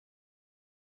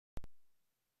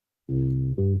In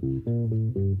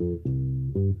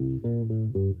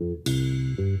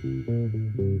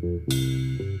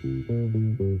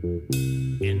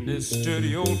this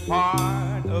dirty old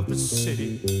part of the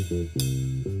city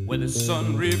where the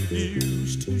sun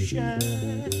refused to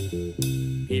shine,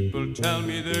 people tell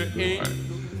me there ain't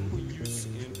no use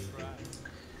in trying.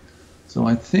 So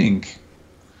I think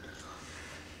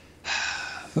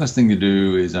first thing to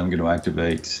do is I'm going to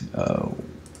activate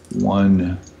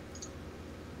one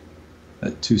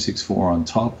at 264 on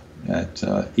top at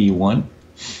E1,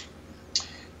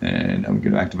 and I'm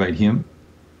going to activate him,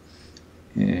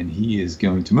 and he is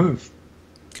going to move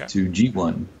to G1.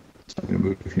 So I'm going to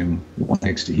move him one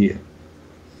next to here.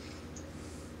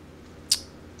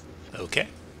 Okay.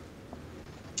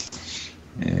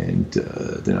 And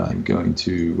then I'm going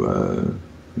to,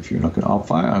 if you're not going to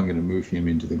up-fire, I'm going to move him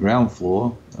into the ground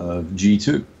floor of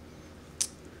G2.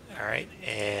 All right,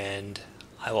 and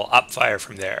I will up-fire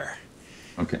from there.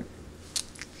 Okay.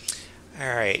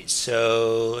 All right,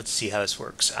 so let's see how this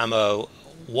works. I'm a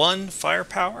 1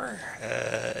 firepower,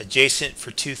 adjacent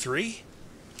for 2/3.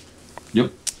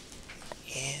 Yep.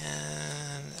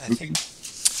 And I think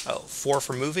 4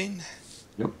 for moving.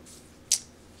 Yep.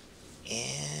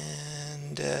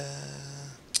 And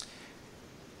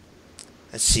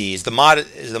let's see, is the mod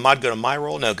go to my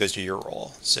roll? No, it goes to your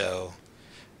roll. So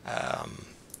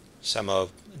I'm a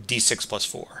D6 plus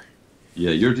 4.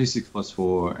 Yeah, you're D6 plus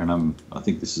 4, and I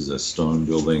think this is a stone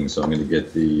building, so I'm going to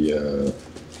get the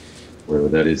wherever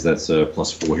that is. That's a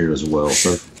plus 4 here as well.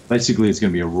 So basically, it's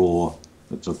going to be a raw.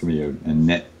 That's going to be a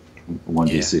net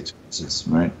 1d6,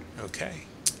 right? Okay.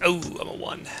 Oh, I'm a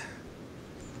 1.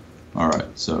 All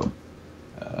right. So,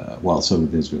 so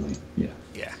there's really, yeah.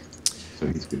 So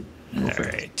he's good. All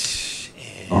right.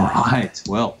 All right.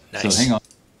 Well, nice. So hang on.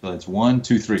 So that's 1,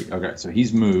 2, 3. Okay. So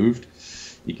he's moved.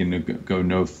 He can go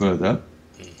no further.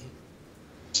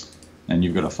 Mm-hmm. And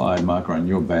you've got a 5 marker on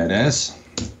your badass.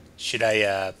 Should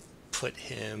I put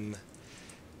him...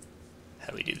 How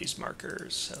do we do these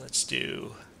markers? So let's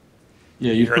do...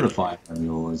 Yeah, you put a 5 on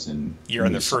yours. And you're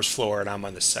on the first floor and I'm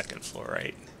on the second floor,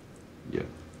 right? Yeah.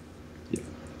 Yeah.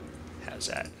 How's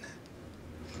that?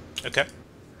 Okay.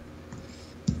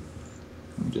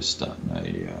 I'm just starting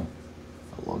a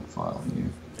log file here.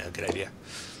 Oh, good idea.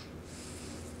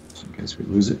 In case we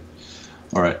lose it.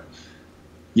 All right.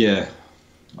 Yeah.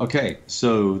 Okay.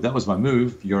 So that was my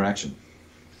move. Your action.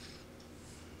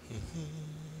 Mm-hmm.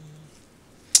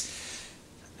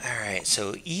 All right.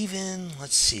 So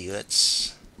let's see. That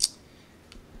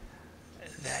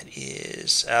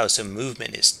is. Oh, so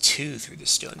movement is 2 through the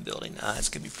stone building. That's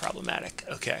gonna be problematic.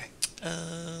 Okay.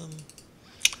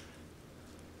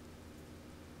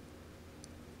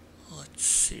 Let's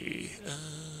see.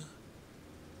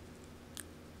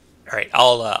 All right,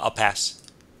 I'll pass.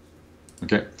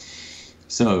 Okay.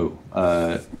 So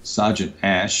Sergeant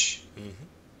Ash,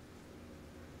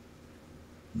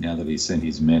 now that he's sent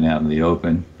his men out in the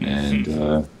open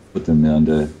and put them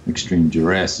under extreme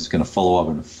duress, is going to follow up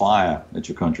and fire at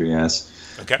your country ass.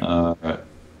 Okay.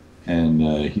 And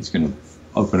he's going to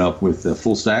open up with a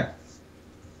full stack.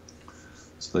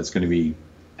 So that's going to be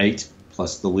 8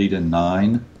 plus the leader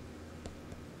 9.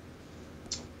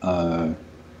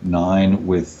 9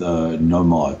 with no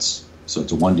mods, so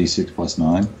it's a 1d6 plus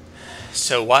 9.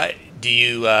 So why do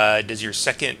you does your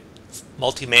second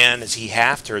multi-man, is he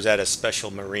halved, or is that a special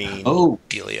marine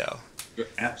dealio? You're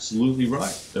absolutely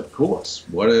right. Of course.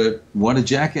 What a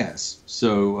jackass.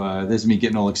 So there's me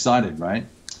getting all excited, right?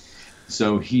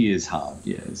 So he is halved,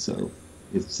 yeah. So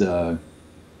it's and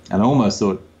I almost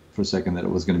thought for a second that it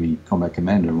was going to be combat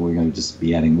commander and we are going to just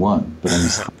be adding 1, but only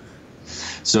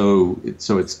So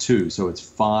it's 2. So it's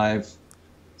 5,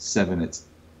 7. It's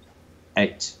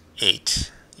 8.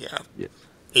 8. Yeah.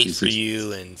 8 for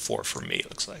you and 4 for me. It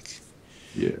looks like.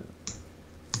 Yeah.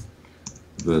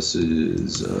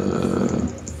 Versus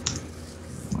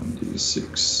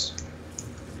 1d6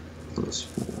 plus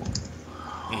 4.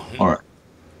 Mm-hmm. All right.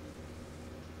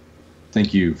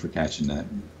 Thank you for catching that.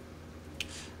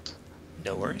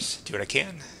 No worries. Do what I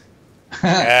can.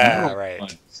 Yeah.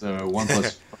 Right. So 1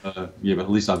 plus. Yeah, but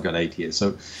at least I've got 8 here.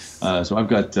 So I've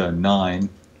got 9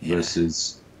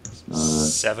 versus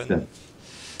 7.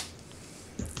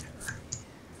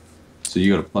 So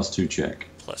you got a plus 2 check.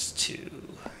 Plus 2.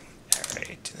 All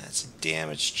right, and that's a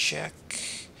damage check.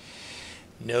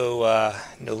 No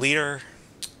leader.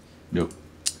 Nope.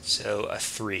 So a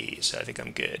 3. So I think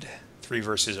I'm good. 3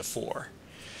 versus a 4.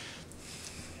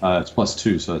 It's plus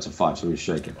 2, so it's a 5, so he's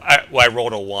shaking. I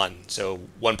rolled a 1, so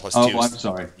 1 plus 2. Oh, I'm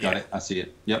sorry. Got it. I see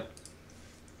it. Yep.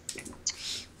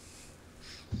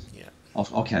 Yeah.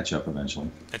 I'll catch up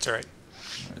eventually. That's all right.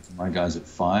 All right, my guys have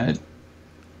fired.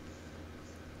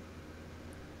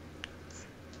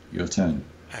 Your turn.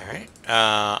 All right.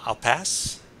 I'll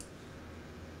pass.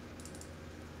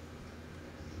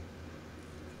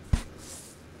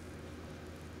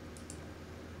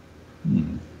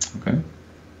 Okay.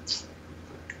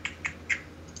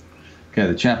 Okay,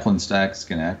 the chaplain stack is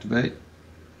going to activate.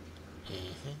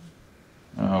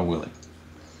 Oh, Willie.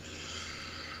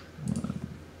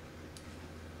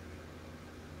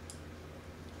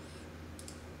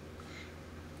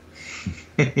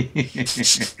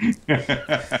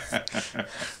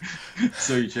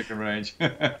 So you check a range.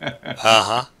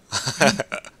 Uh-huh.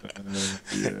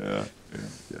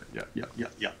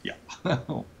 Yeah.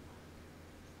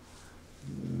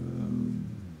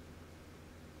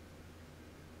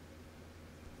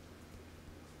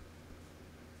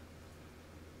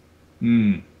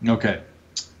 Okay.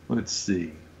 Let's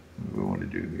see what we want to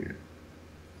do here.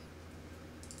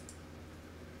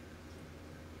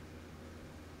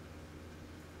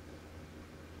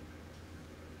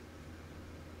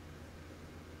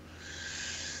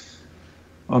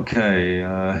 Okay,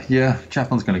 yeah,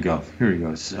 Chaplain's going to go. Here he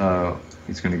goes.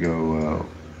 He's going to go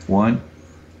 1.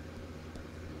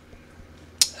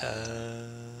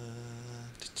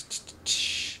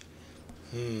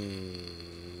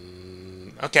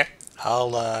 Okay.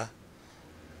 I'll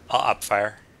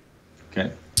upfire.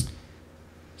 Okay.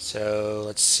 So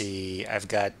let's see. I've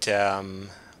got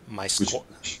my squad.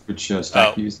 Which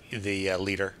stack you use? The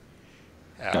leader.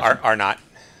 Gotcha. Are not.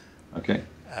 Okay.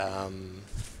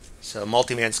 So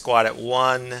multi-man squad at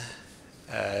 1,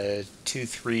 2,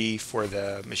 3 for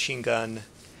the machine gun.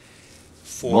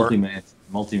 4.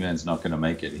 Multi-man's not going to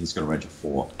make it. He's got a range of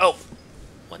 4. Oh,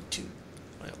 1, 2,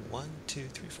 1, 2,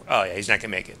 3, 4. Oh yeah, he's not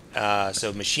gonna make it.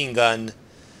 So machine gun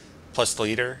plus the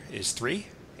leader is 3,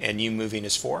 and you moving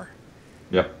is 4.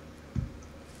 Yep.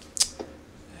 All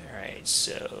right,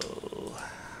 so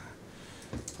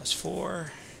plus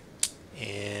 4,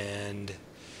 and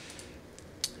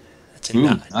that's a Ooh,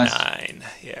 9. nice. 9.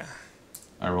 Yeah.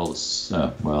 I roll this.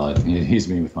 Well, here's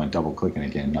me with my double clicking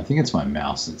again. I think it's my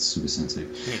mouse that's super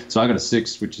sensitive. So I got a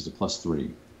 6, which is a plus 3.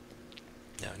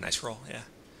 No, nice roll. Yeah.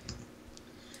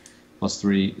 Plus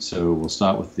 3. So we'll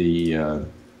start with the. I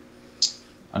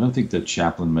don't think the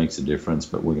chaplain makes a difference,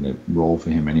 but we're going to roll for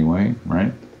him anyway,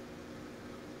 right?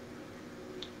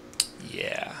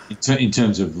 Yeah. In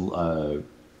terms of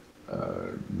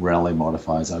rally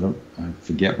modifiers, I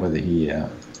forget whether he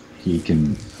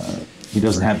can. He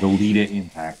doesn't have the leader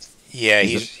impact. Yeah,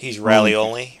 he's rally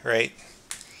only, right?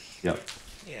 Yep.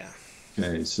 Yeah.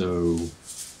 Okay, so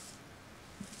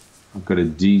I've got a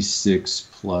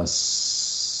D6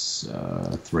 plus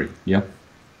 3. Yep.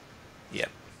 Yep.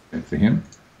 And for him,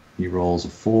 he rolls a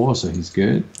 4, so he's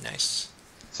good. Nice.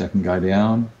 Second guy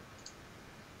down,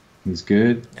 he's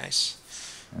good. Nice.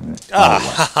 And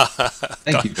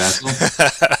thank you, Basil.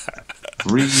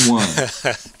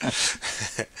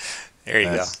 3-1. There you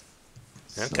go.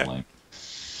 Okay. Okay.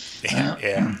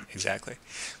 Yeah, exactly.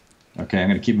 Okay, I'm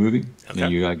going to keep moving. Okay. Then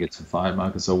you got to get some 5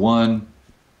 markers. So 1,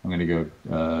 I'm going to go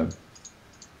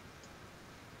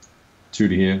 2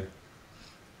 to here.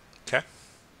 Okay.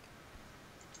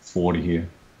 4 to here.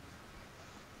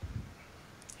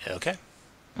 Okay.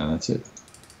 And that's it.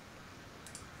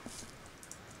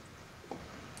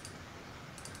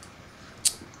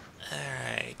 All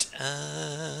right.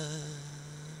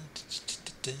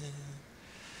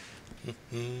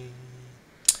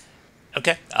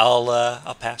 Okay,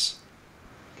 I'll pass.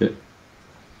 Okay.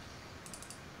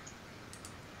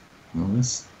 Well,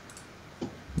 there's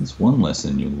one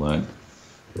lesson you learned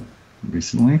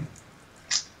recently.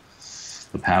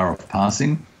 The power of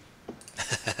passing.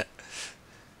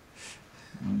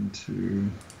 1,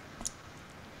 2.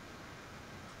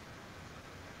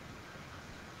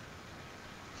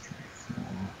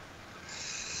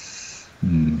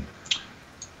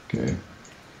 Okay.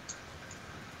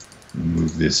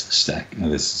 Move this stack,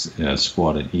 this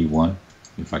squad at E1,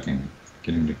 if I can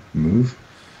get him to move.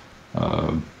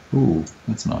 Ooh,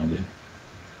 that's an idea.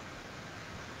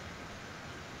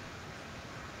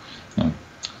 No.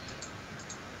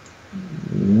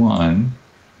 1.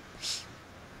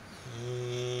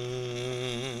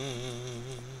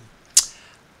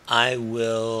 I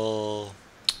will.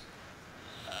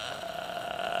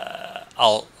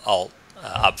 I'll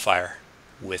upfire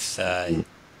with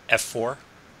F4.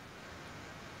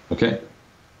 Okay.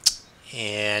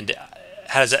 And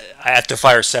how does that? I have to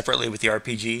fire separately with the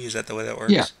RPG. Is that the way that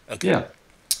works? Yeah. Okay. Yeah.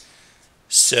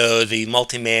 So the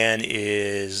multi-man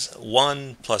is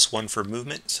 1 plus 1 for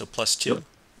movement, so plus 2.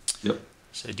 Yep.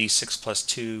 So D6 plus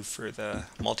 2 for the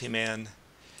multi-man,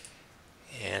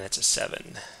 and it's a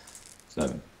 7.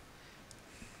 7.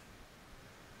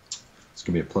 It's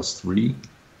going to be a +3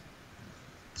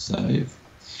 save.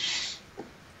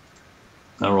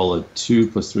 I roll a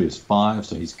 2 + 3 is 5,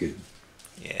 so he's good.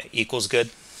 Yeah, equals good.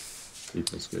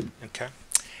 Equals good. Okay.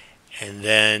 And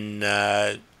then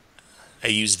I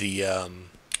use the,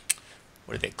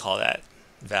 what do they call that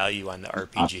value on the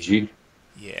RPG? RPG.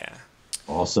 Yeah.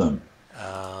 Awesome.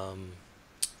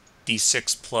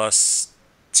 D6 plus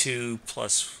 2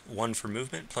 plus 1 for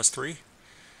movement, plus 3.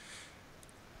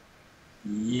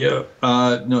 Yeah.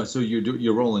 No, so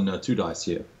you're rolling 2 dice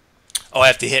here. Oh, I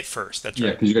have to hit first. That's Yeah,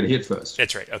 right. because you got to hit first.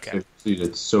 That's right. Okay.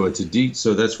 So it's a D.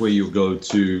 So that's where you go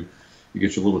to. You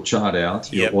get your little chart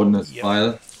out, your Yep, ordnance yep. fire,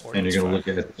 and Ordnance you're going to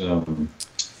look at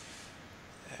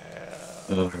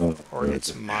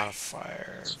Ordnance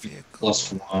modifier vehicle.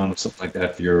 +1 or something like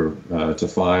that for your to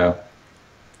fire.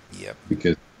 Yep.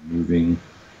 Because moving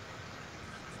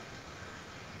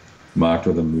marked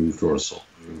with a moved or assault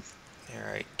move. All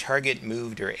right. Target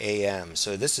moved or AM.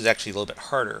 So this is actually a little bit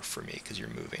harder for me because you're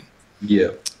moving.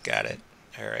 Yeah. Got it.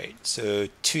 All right. So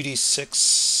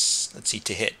 2d6. Let's see.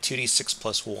 To hit 2d6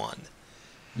 plus 1.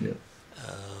 Yeah.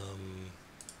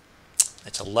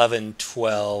 That's 11,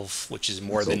 12, which is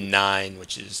more than 9,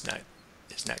 which is not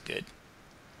good.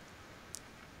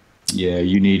 Yeah,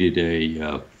 you needed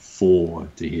a 4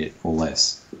 to hit or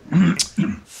less.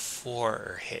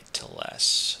 4 hit to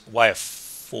less. Why a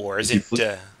 4? Is it?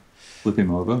 Flip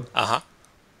him over. Uh-huh.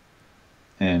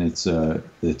 And it's the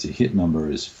to hit number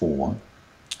is 4.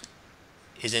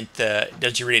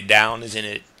 Don't you read it down? Isn't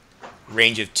it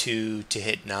range of 2 to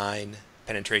hit 9,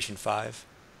 penetration 5?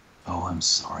 Oh, I'm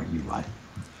sorry. You're right.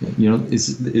 You know,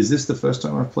 is this the first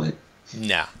time I've played?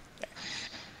 No.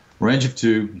 Range of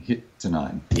 2, hit to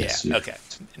 9. Yes, Yeah. Okay.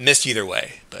 Missed either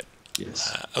way, but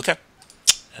yes. okay.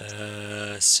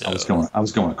 So I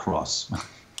was going across,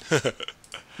 which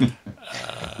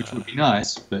would be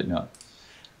nice, but no.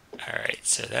 All right.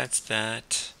 So that's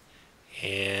that,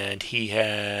 and he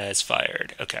has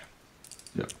fired. Okay.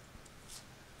 Yep.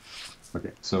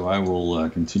 Okay, so I will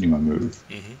continue my move.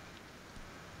 Mm-hmm.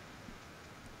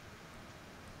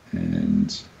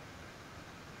 And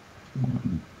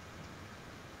 1,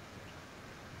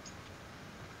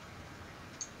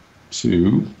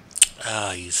 2.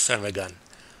 Oh, you son of a gun.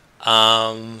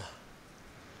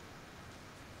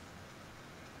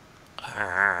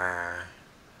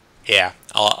 Yeah,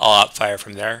 I'll outfire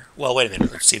from there. Well, wait a minute.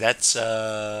 Let's see. That's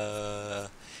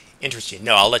interesting.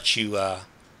 No, I'll let you go.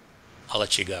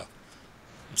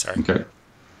 I'm sorry. Okay,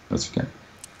 that's okay.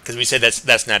 Because we said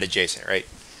that's not adjacent, right?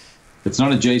 It's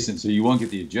not adjacent, so you won't get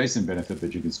the adjacent benefit,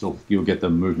 but you'll get the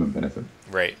movement benefit.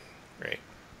 Right.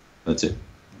 That's it.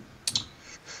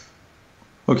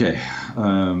 Okay,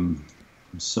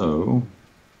 so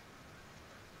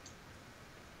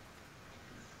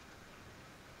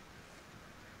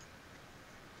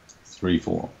 3,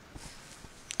 4.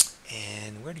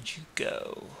 And where did you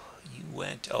go? You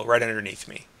went right underneath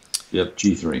me. Yep,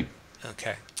 G3.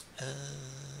 Okay.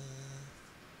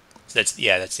 So that's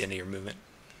the end of your movement.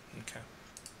 Okay.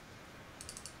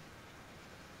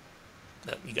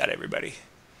 Oh, you got everybody.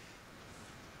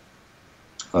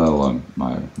 Oh,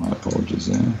 my apologies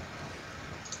there.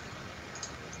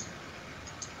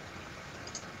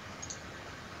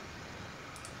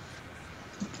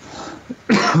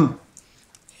 And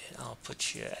I'll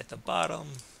put you at the bottom.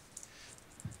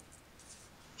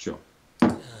 Sure.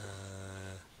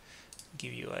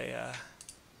 Give you a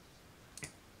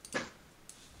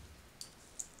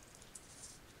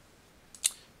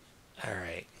all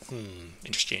right.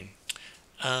 Interesting.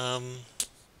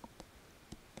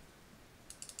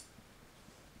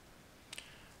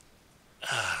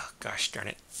 Gosh darn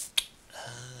it.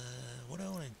 What do I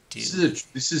want to do?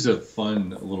 This is a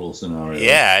fun little scenario.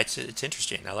 Yeah, it's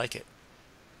interesting. I like it.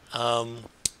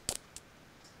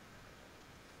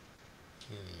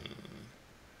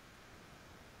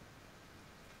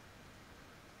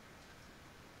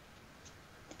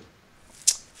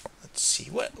 Let's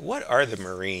see. What are the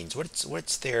Marines?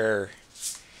 What's their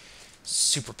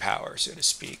superpower, so to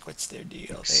speak? What's their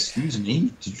deal? Excuse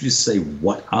me? Did you just say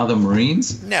what are the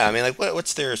Marines? No, I mean like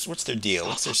what's their deal?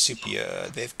 What's their super?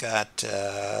 They've got.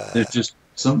 They're just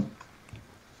some.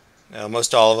 No,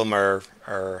 most all of them are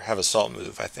have assault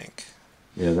move, I think.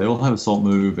 Yeah, they all have assault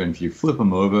move, and if you flip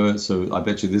them over, so I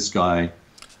bet you this guy.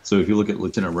 So if you look at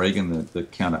Lieutenant Reagan, the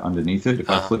counter underneath it, if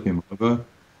I flip him over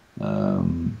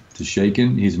to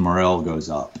shaken, his morale goes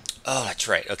up. Oh, that's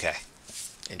right. Okay,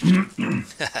 interesting.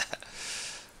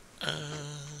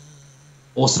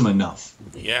 Awesome enough.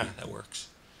 Yeah, that works.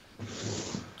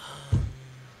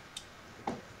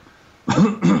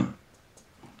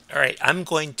 All right, I'm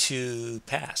going to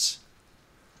pass.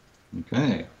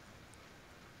 Okay.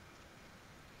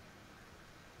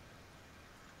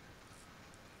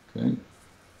 Okay.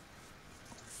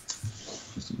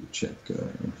 Just need to check little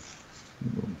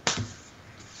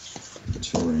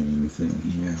terrain thing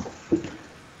here.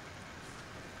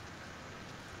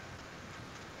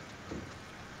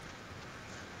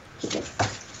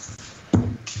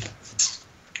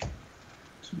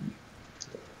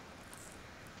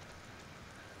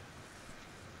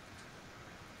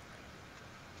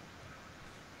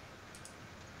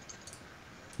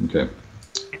 Okay.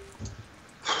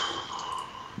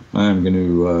 I'm going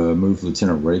to move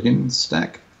Lieutenant Reagan's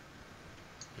stack.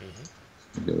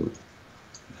 Go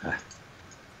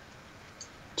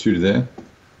 2 to there.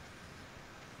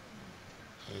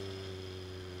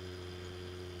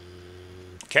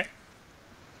 Okay.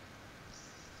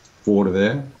 4 to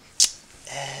there.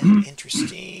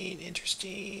 Interesting.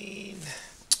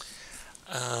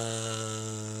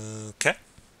 Okay.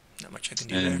 Not much I can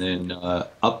do And there. then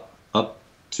up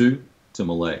 2 to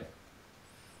Malay.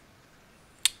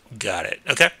 Got it.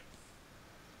 Okay.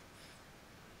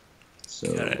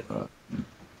 So, Got it.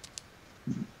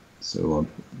 You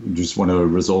just want to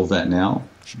resolve that now?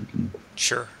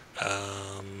 Sure.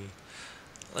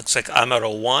 Looks like I'm at a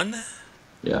 1.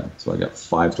 Yeah, so I got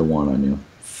 5 to 1 on you.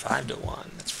 5 to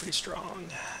 1. That's pretty strong.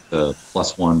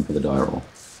 +1 for the die roll.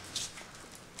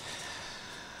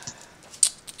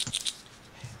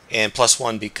 And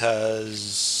 +1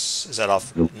 because is that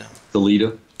off? No. The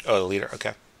leader. Oh, the leader.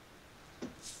 Okay.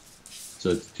 So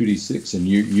it's 2d6, and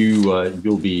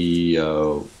you'll be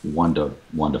 1 to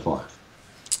 5.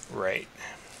 Right.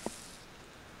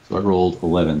 So I rolled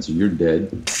 11, so you're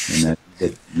dead, and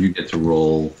then you get to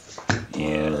roll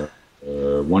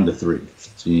 1 to 3.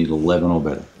 So you need 11 or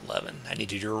better. 11. I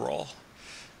needed your roll.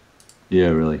 Yeah,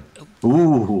 really.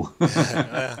 Ooh.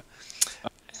 All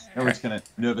right. Kind of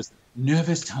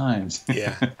nervous times.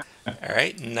 Yeah. All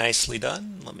right. Nicely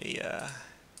done. Let me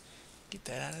get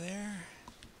that out of there.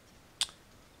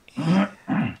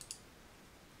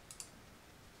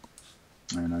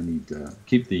 And I need to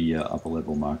keep the upper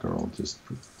level marker. I'll just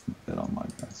put that on my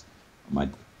guys, my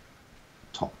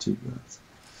top 2 guys.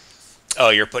 Oh,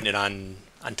 you're putting it on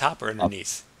top or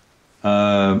underneath?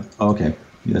 Okay.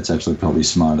 That's actually probably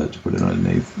smarter to put it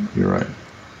underneath. You're right. Yeah.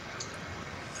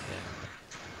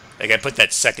 Like I put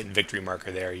that second victory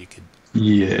marker there. You could.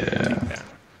 Yeah. Take that.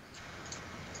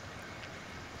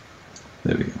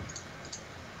 There we go.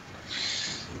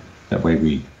 That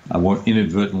way I won't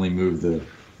inadvertently move the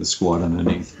squad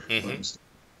underneath. Okay.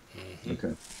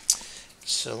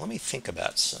 So let me think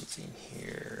about something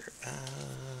here.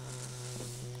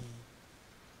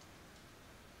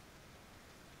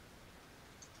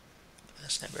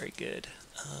 That's not very good.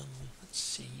 Let's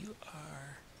see. You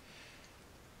are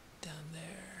down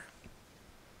there.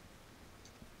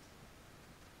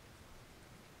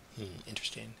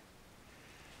 Interesting.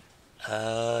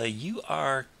 You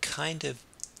are kind of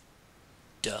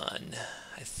done,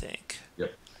 I think.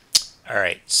 Yep. All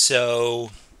right, so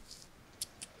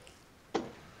all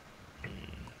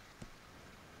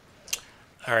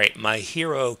right, my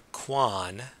hero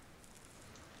Quan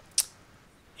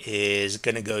is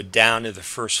going to go down to the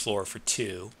first floor for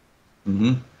 2,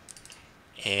 and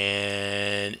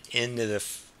into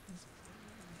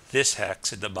this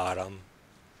hex at the bottom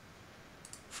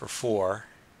for 4,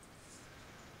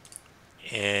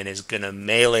 and is going to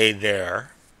melee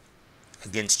there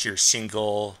against your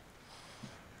single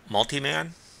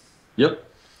multi-man. Yep.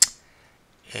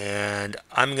 And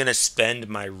I'm going to spend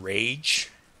my rage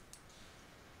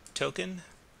token,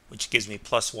 which gives me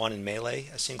 +1 in melee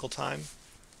a single time.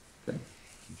 Okay.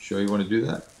 You sure you want to do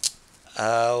that?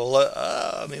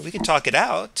 I mean, we can talk it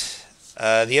out.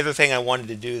 The other thing I wanted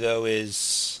to do, though,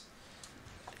 is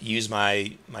use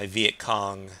my Viet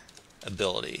Cong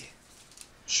ability.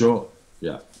 Sure.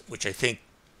 Yeah. Which I think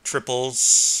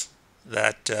triples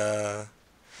that.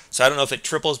 So I don't know if it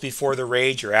triples before the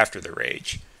rage or after the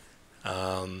rage.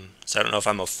 So I don't know if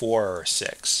I'm a 4 or a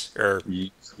 6. Or you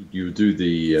do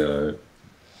the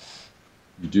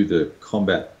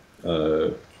combat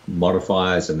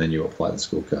modifiers, and then you apply the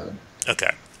skill card.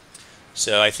 Okay.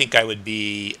 So I think I would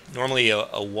be normally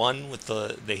a 1 with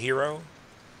the hero.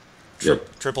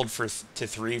 Tripled to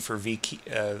 3 for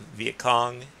Viet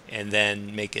Cong, and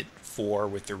then make it 4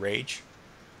 with the rage.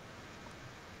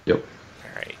 Yep.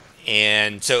 All right.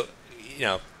 And so,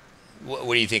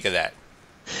 what do you think of that?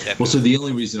 Well, so the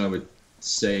only reason I would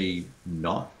say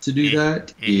not to do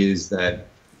that is that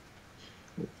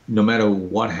no matter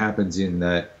what happens in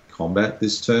that combat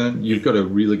this turn, you've got a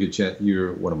really good chance.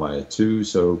 You're, what am I, a 2?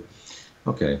 So,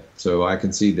 okay. So I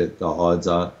can see that the odds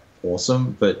aren't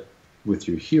awesome, but with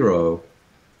your hero,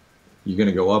 you're going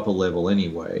to go up a level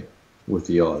anyway with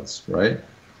the odds, right?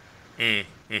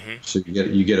 Mm-hmm. So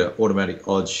you get an automatic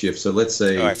odds shift. So let's Oh,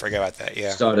 I say forgot about that.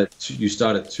 Yeah. you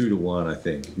start at 2 to 1, I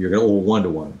think. You're going to, or 1 to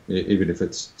 1, even if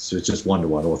it's just 1 to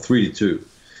 1 or 3 to 2.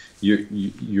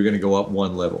 You're going to go up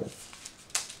one level.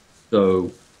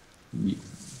 So the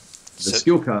So,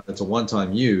 skill card, that's a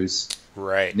one-time use.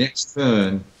 right. Next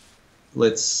turn,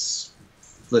 let's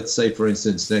say for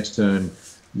instance, next turn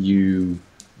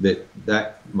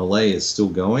that melee is still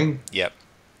going. Yep.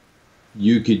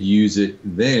 You could use it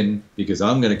then because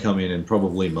I'm going to come in and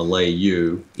probably melee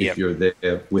you if Yep. you're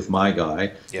there with my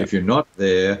guy. Yep. If you're not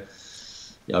there,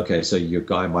 okay, so your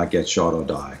guy might get shot or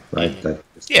die, right? Mm-hmm. That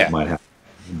Yeah. might happen.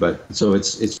 But so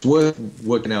it's worth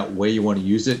working out where you want to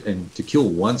use it, and to kill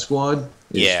one squad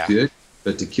is Yeah. good,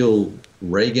 but to kill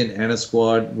Reagan and a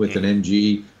squad with an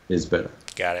MG is better.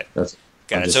 Got it. That's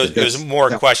Got I'm it. just So like, it was that's more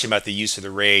a question about the use of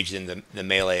the rage than the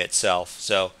melee itself.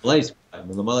 So, melee's fine.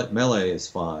 The melee is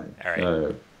fine. all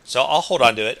right. So I'll hold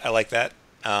on to it. I like that.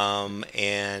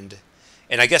 And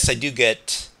I guess I do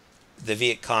get the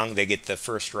Viet Cong. They get the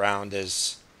first round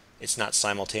as it's not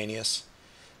simultaneous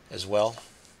as well.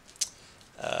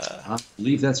 I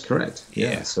believe that's correct.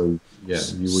 Yeah. So yeah,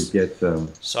 you would get.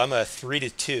 So I'm a 3 to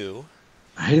 2,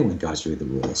 I hate it when guys read the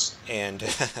rules. and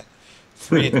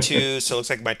 3 to 2. So it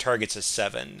looks like my target's a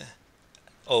 7.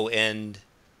 Oh, and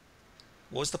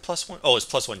what was the +1? Oh, it's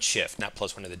 +1 shift, not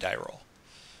 +1 to the die roll.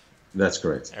 That's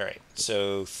correct. All right.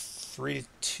 So 3 to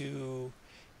 2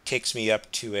 takes me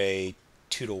up to a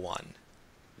 2 to 1.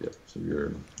 Yep. So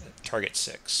you're Target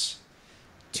 6.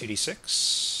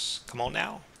 2d6. Come on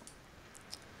now.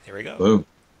 There we go. boom.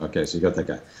 Okay, so you got that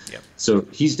guy. Yep. So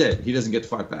he's dead. He doesn't get to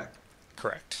fight back.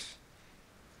 Correct.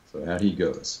 So out he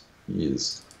goes. He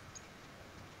is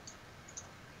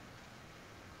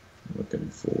looking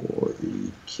for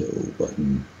the kill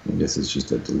button. I guess it's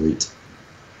just a delete.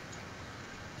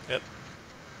 Yep.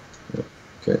 Yep.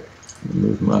 Okay.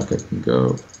 Move marker can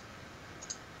go.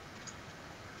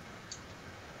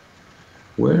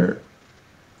 Where?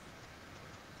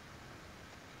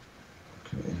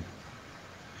 Okay.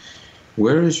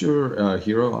 Where is your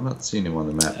hero? I'm not seeing him on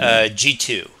the map.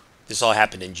 G2. This all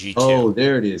happened in G2. Oh,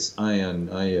 there it is. I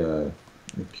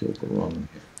killed the wrong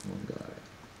guy.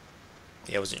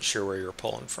 Yeah, I wasn't sure where you were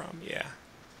pulling from. Yeah.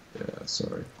 Yeah,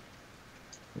 sorry.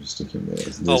 I'll just stick him there.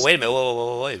 Oh, wait a minute.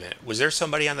 Whoa, wait a minute. Was there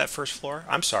somebody on that first floor?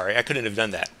 I'm sorry. I couldn't have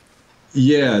done that.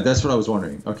 Yeah, that's what I was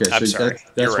wondering. Okay, I'm so sorry.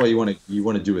 that's You're why right. you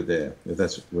want to do it there. If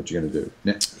that's what you're going to do.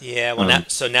 Yeah, well,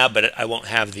 but I won't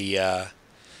have the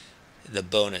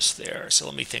bonus there. So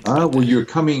let me think Ah, about well, that. you're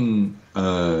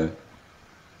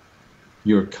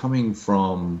coming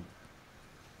from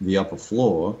the upper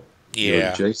floor. You're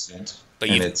Yeah. adjacent, But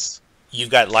and it's You've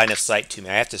got line of sight to me.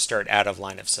 I have to start out of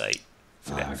line of sight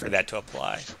for I for got that to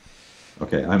apply.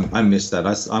 okay. I missed that.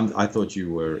 I thought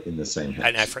you were in the same house.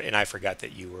 And I forgot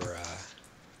that you were.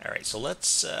 All right, so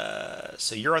let's.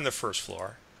 So you're on the first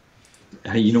floor.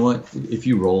 Hey, you know what? If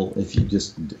you roll, if you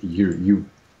just you're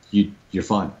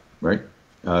fine, right?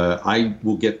 I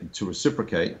will get to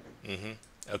reciprocate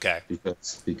Okay.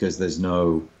 because there's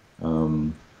no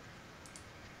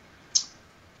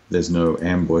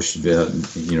ambush,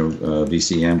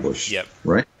 VC ambush. Yep.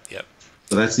 Right. Yep.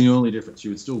 So that's the only difference.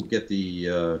 You would still get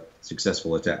the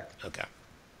successful attack. Okay.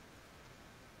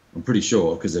 I'm pretty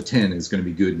sure because a 10 is going to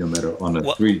be good no matter on a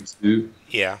 3-2.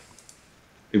 Yeah.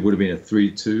 It would have been a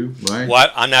 3-2, right? Well,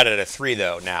 I'm not at a 3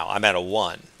 though. Now I'm at a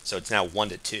 1, so it's now 1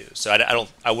 to 2. So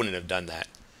I wouldn't have done that.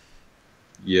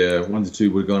 Yeah,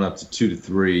 1-2 would have gone up to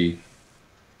 2-3.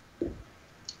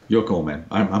 You're cool, man.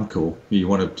 I'm cool. You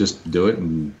want to just do it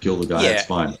and kill the guy? Yeah. That's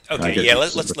fine. Okay. Yeah.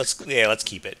 Let's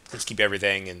keep it. Let's keep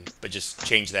everything but just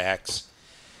change the hex.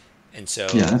 And so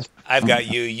I've got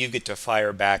you. You get to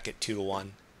fire back at 2 to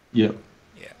 1. Yep.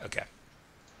 Yeah. Okay.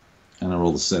 And I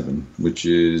rolled a 7, which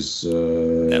is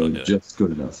just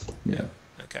good enough. Yeah.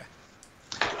 Okay.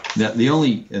 Now the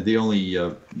only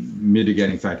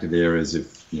mitigating factor there is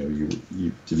if you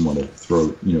didn't want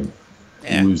to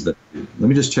lose that. Let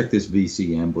me just check this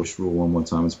VC ambush rule one more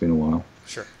time. It's been a while.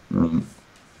 Sure.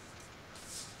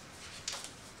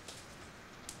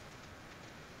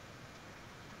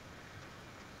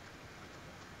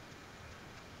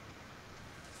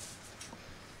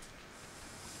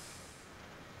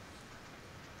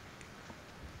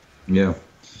 Yeah.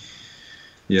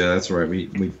 Yeah, that's right.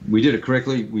 We did it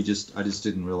correctly. I just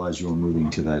didn't realize you were moving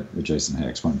to that adjacent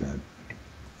hex. My bad.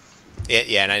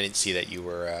 Yeah, and I didn't see that you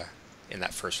were in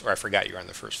that first, or I forgot you were on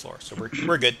the first floor. So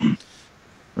we're good.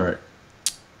 All right.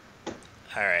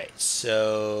 All right.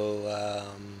 So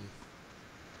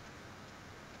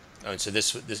and so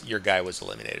this your guy was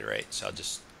eliminated, right? So I'll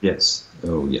just Yes.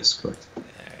 Oh, yes, correct. All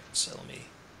right, so let me.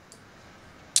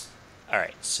 All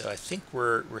right, so I think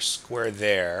we're square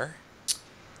there,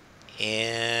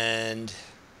 and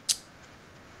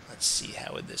let's see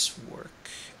how would this work.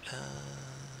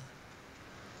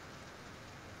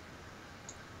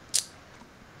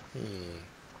 Hmm,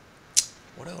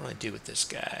 what do I want to do with this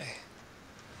guy?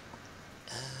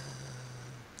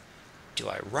 Do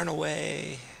I run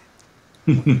away?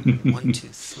 One, two,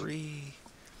 three.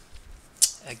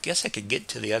 I guess I could get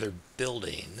to the other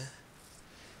building.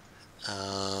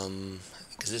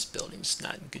 Because this building's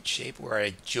not in good shape. Where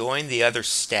I join the other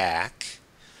stack,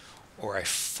 or I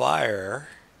fire.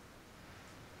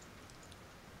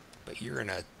 But you're in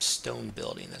a stone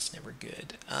building. That's never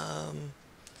good. And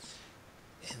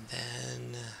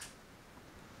then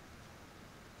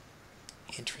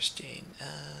interesting.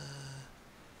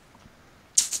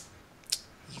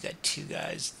 You got two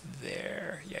guys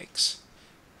there. Yikes.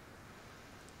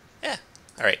 Yeah.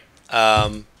 All right.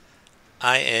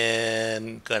 I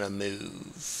am gonna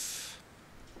move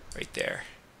right there.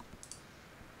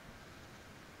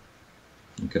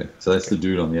 Okay, so that's the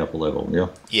dude on the upper level. Yeah.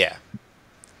 Yeah.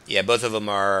 Yeah. Both of them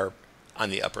are on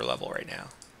the upper level right now.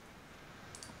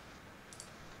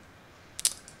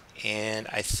 And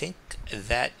I think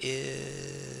that's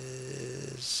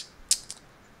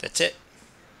it.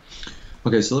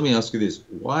 Okay, so let me ask you this: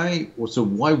 Why? So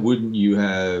why wouldn't you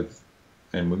have?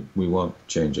 And we won't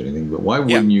change anything, but why Yeah.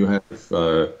 wouldn't you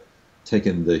have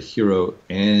taken the hero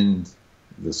and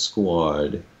the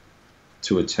squad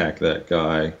to attack that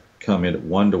guy? Come in at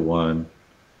 1-to-1,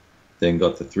 then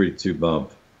got the 3-2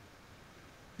 bump,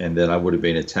 and then I would have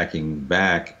been attacking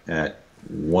back at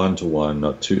 1-to-1,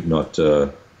 not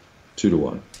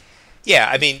 2-to-1. Yeah.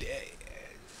 I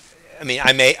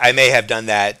may have done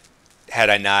that had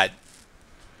I not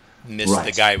missed the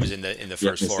Right. guy who was in the Yeah, first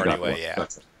missed the floor guy. anyway. Yeah.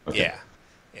 Gotcha. Okay. Yeah.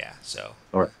 Yeah. So.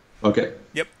 All right. Okay.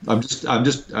 Yep. I'm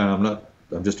not.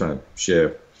 I'm just trying to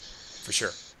share. For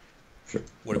sure. Sure.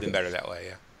 Would have been Okay. better that way.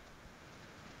 Yeah.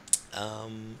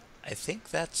 I think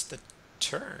that's the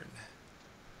turn.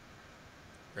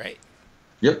 Right.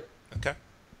 Yep. Okay.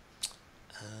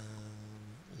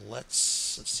 Let's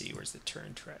see. Where's the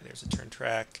turn track? There's a turn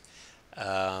track.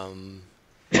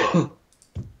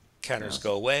 Counters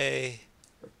go away.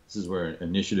 This is where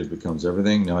initiative becomes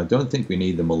everything. Now, I don't think we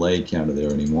need the Malay counter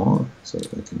there anymore, so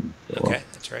I can go Okay, up.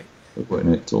 that's right.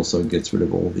 And it also gets rid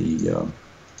of all the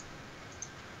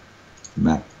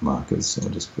map markers, so I'll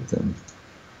just put them.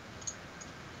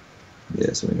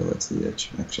 Yeah, so we know that's the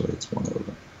edge. Actually, it's one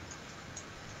over.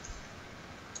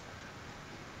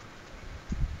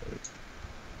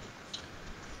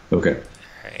 Okay.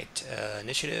 All right.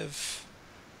 Initiative.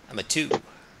 I'm a 2.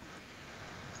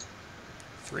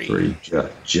 3. 3.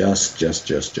 Just.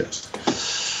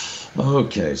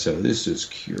 Okay, so this is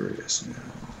curious now.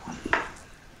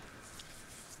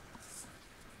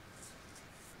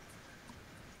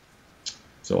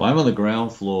 So I'm on the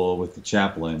ground floor with the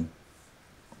chaplain,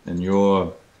 and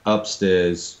you're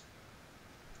upstairs,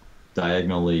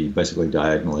 basically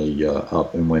diagonally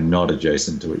up, and we're not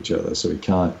adjacent to each other, so we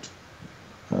can't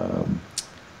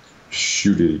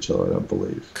shoot at each other, I don't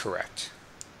believe. Correct.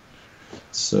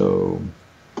 So.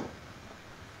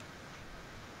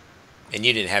 And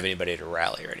you didn't have anybody to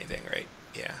rally or anything, right?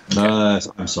 Yeah. Okay.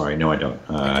 I'm sorry. No, I don't.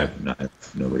 Okay. I have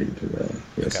nobody to rally.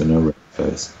 Yeah, Okay. so no red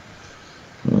first.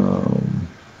 Right.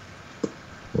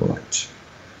 All right.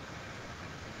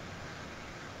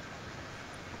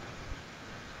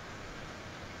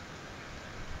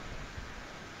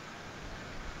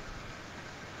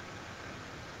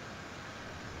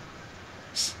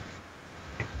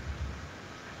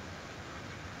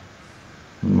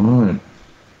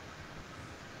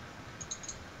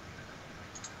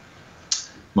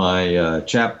 My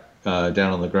chap down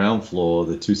on the ground floor,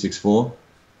 the 264.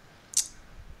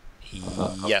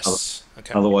 Yes.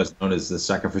 Okay. Otherwise known as the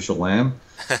sacrificial lamb,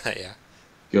 Yeah.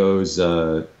 goes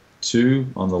 2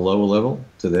 on the lower level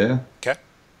to there, Okay.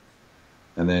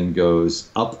 and then goes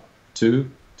up 2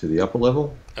 to the upper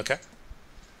level, Okay.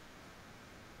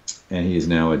 and he is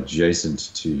now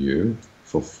adjacent to you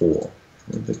for 4.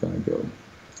 Where'd the guy go?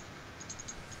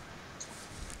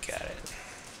 Got it.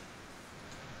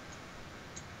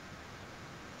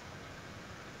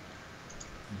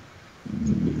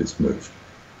 Let's move.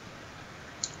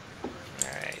 All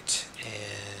right.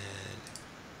 And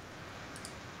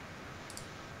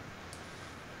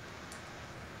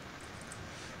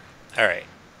all right.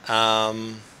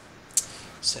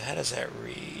 So how does that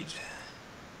read?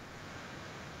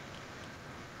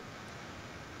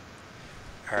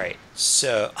 All right.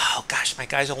 So, oh gosh, my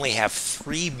guys only have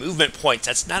 3 movement points.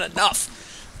 That's not enough.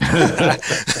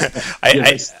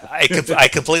 Yes. I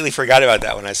completely forgot about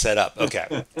that when I set up. Okay.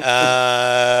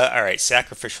 All right.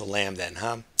 Sacrificial lamb then,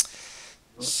 huh?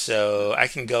 So I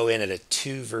can go in at a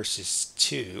 2 versus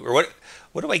 2, or what?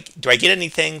 What do? I get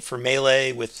anything for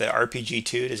melee with the RPG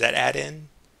 2? Does that add in?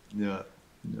 Yeah.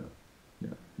 Yeah. Yeah.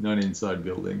 Not inside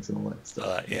buildings and all that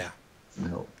stuff. Yeah.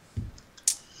 No.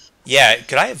 Yeah.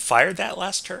 Could I have fired that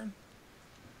last turn?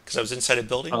 Because I was inside a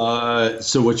building.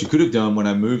 So what you could have done when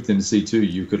I moved into C2,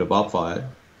 you could have upfired.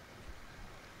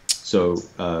 So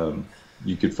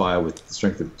you could fire with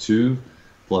strength of 2,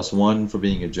 +1 for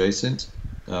being adjacent,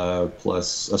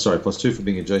 +2 for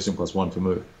being adjacent, +1 for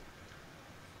move.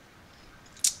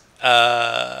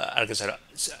 I guess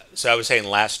so I was saying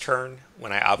last turn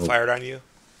when I outfired on you,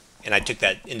 and I took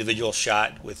that individual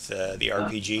shot with the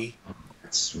RPG.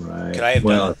 That's right. Could I have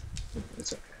done?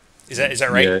 It's okay. Is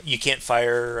that right? Yeah. You can't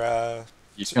fire.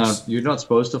 You can't. You're not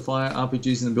supposed to fire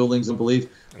RPGs in the buildings, I believe.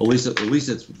 Okay. At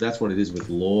least that's what it is with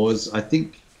laws. I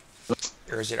think.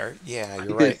 Or is it? Yeah, you're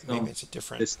think right. Maybe it's a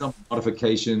different. There's some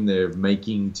modification they're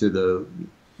making to the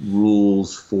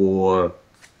rules for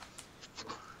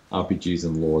RPGs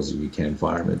and laws. You can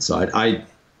fire them inside.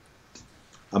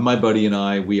 My buddy and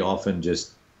I, we often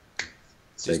just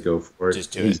say go for it.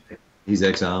 Just do it. He's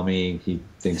ex-army. He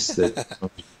thinks that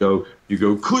you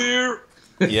go clear.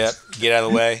 Yep. Get out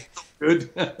of the way.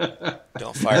 Good.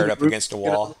 Don't fire it up against a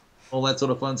wall. All that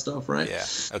sort of fun stuff, right? Yeah.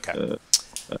 Okay.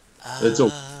 It's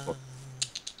all.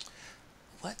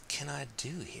 What can I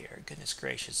do here? Goodness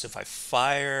gracious! If I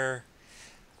fire,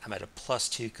 I'm at a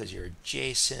 +2 because you're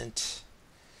adjacent.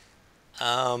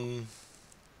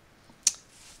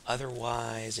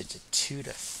 Otherwise, it's a 2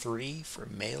 to 3 for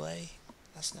melee.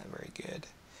 That's not very good.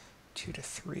 2 to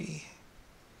 3.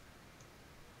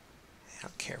 I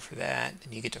don't care for that.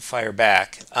 And you get to fire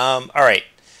back. All right.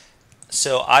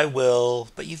 So I will.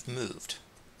 But you've moved.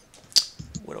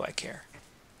 What do I care?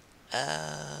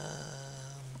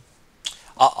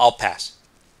 I'll pass.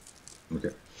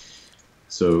 Okay.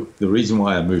 So the reason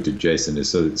why I moved to Jason is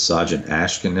so that Sergeant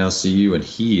Ash can now see you, and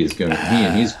he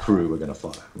and his crew are going to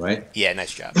fire, right? Yeah,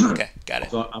 nice job. Okay, got it.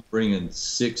 So I'm bringing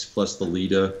 6 plus the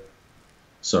leader.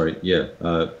 Sorry, yeah.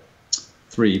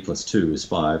 3 plus 2 is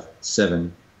 5.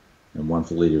 7, and 1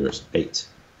 for the leader is 8.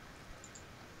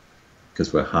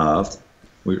 Because we're halved.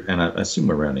 And I assume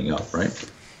we're rounding up,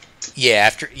 right? Yeah,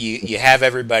 after you have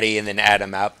everybody and then add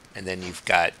them up, and then you've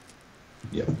got.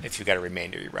 Yep. If you've got a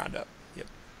remainder, you round up. Yep.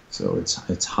 So it's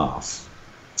half.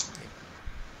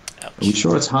 Ouch. Are we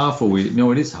sure it's half, or we?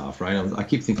 No, it is half, right? I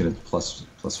keep thinking it's plus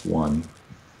 1.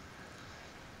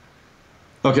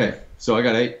 Okay, so I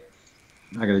got 8.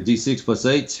 I got a D6 plus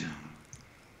 8.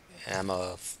 And I'm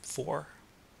a 4.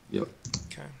 Yep.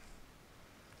 Okay.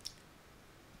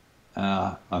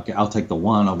 Okay, I'll take the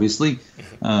 1, obviously,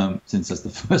 since that's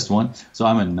the first one. So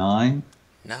I'm a 9.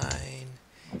 9.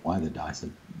 Why the dice?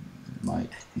 My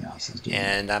house is doing.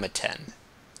 And I'm a 10.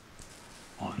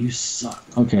 Oh, you suck.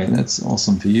 Okay, that's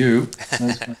awesome for you.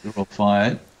 That's going to roll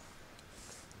fired.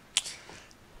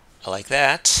 I like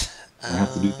that. I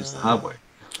have to do this the hard way.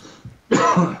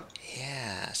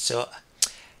 Yeah. So,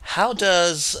 how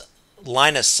does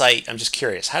line of sight? I'm just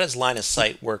curious. How does line of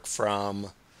sight work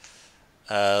from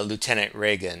Lieutenant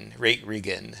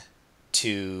Reagan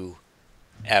to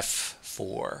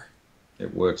F4?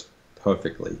 It works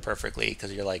perfectly. Perfectly,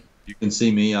 because you're like. You can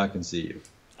see me, I can see you.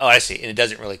 Oh, I see. And it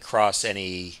doesn't really cross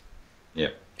any. Yeah.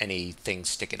 Anything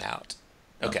sticking out.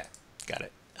 Okay, got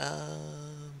it.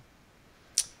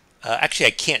 Actually,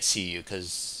 I can't see you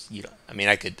because you don't. I mean,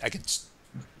 I could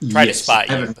try to spot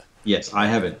you. But, yes, I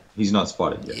haven't. He's not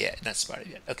spotted yet. yeah, not spotted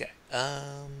yet. Okay.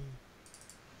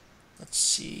 Let's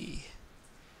see.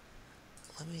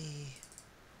 Let me.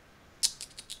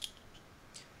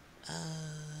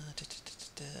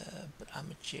 But I'm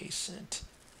adjacent.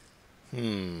 I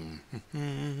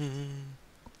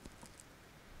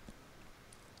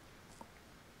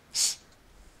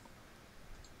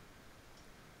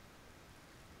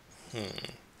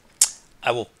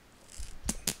will.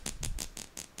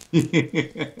 That's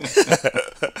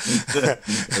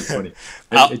funny.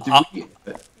 Go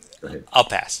ahead. I'll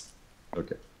pass.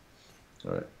 Okay.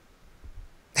 All right.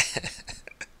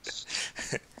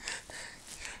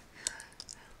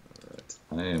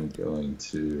 All right. I am going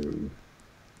to.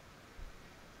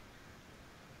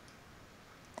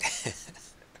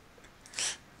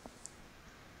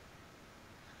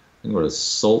 I'm going to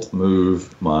salt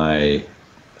move my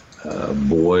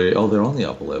boy. Oh, they're on the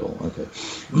upper level. Okay.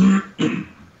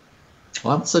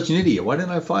 Well, I'm such an idiot. Why didn't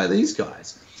I fire these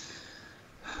guys?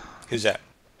 Who's that?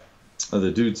 The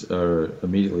dudes are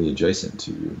immediately adjacent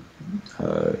to you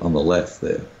on the left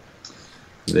there.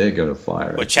 They're going to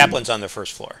fire. Well, chaplain's on the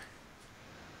first floor.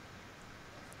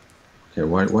 Okay,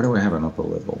 why do I have an upper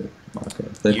level marker?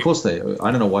 Of course they.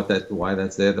 I don't know why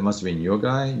that's there. That must have been your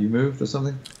guy. You moved or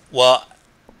something. Well,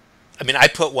 I mean, I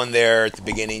put one there at the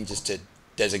beginning just to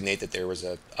designate that there was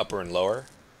a upper and lower.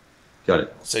 Got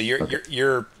it. So your Okay.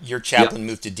 your chaplain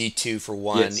moved to D2 for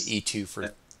 1, Yes. E2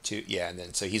 for 2. Yeah, and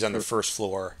then so he's on the first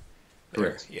floor. There.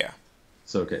 Correct. Yeah.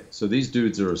 So okay, so these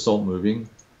dudes are assault moving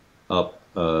up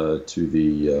to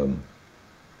the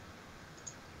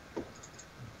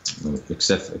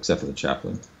except for the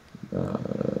chaplain.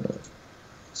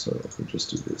 So if we just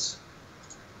do this,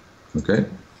 okay.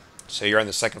 So you're on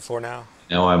the second floor now?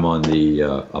 Now I'm on the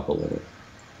upper level.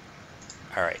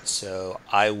 All right, so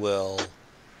I will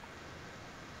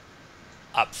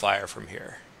up fire from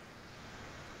here.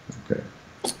 Okay.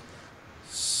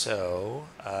 So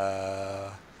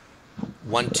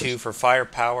 1, 2 for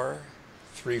firepower,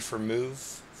 3 for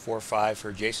move, 4, 5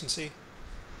 for adjacency.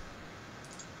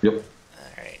 Yep. All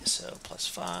right, so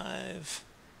 +5,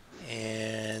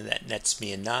 and that nets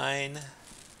me a 9.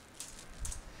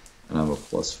 And I'm a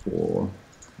 +4.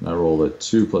 And I rolled a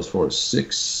 2 + 4 is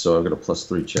 6, so I've got a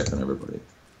 +3 check on everybody.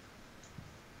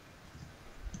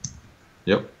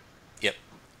 Yep. Yep.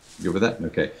 Good with that?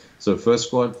 Okay. So first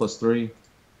squad +3.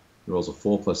 He rolls a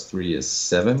 4 + 3 is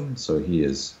 7, so he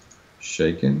is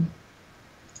shaken.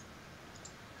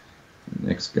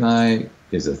 Next guy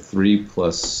is a 3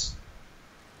 +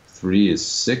 3 is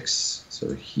 6,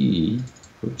 so he,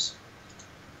 oops,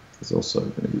 is also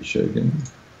going to be shaken.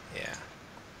 Yeah.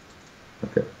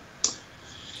 Okay.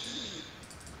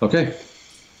 Okay.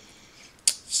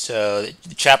 So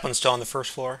the chaplain's still on the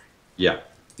first floor, Yeah.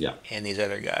 Yeah. and these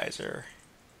other guys are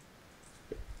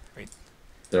right.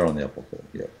 They're on the upper floor.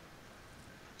 Yeah.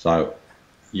 So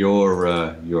your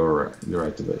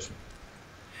activation.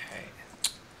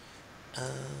 All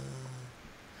right.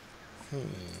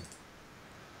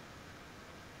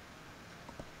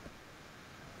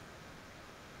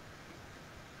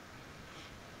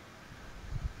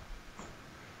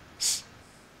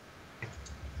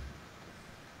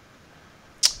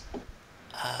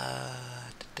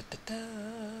 Da, da, da.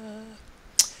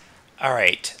 All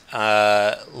right.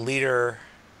 Leader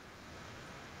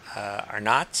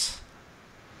Arnott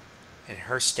and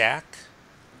her stack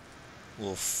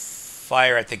will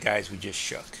fire at the guys we just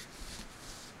shook.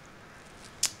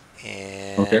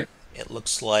 And Okay. it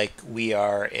looks like we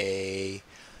are a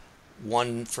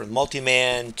 1 for the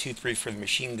multi-man, 2, 3 for the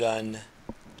machine gun.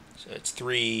 So it's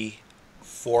 3,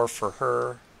 4 for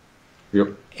her,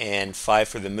 Yep. and 5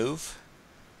 for the move.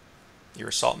 Your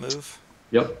assault move.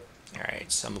 Yep. All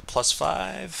right, so I'm a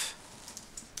 +5,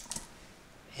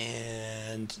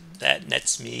 and that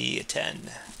nets me a 10.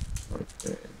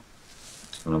 Okay.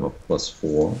 And I'm a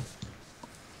 +4.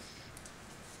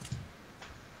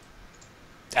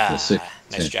 Ah, six,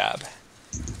 nice 10. job.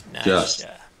 Nice Just.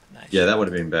 job. Nice. Yeah, that would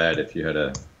have been bad if you had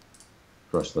to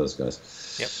crush those guys.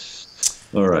 Yep.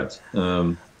 All right.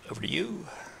 Over to you.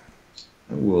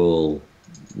 We'll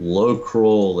low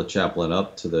crawl the chaplain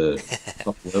up to the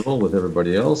top level with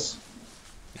everybody else.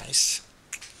 Nice.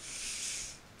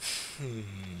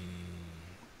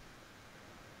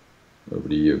 Over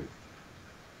to you.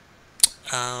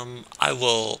 I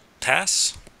will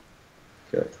pass.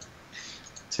 Okay.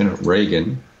 Lieutenant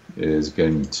Reagan is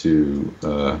going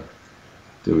to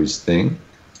do his thing.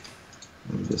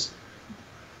 I'm just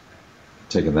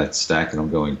taking that stack and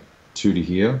I'm going 2 to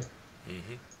here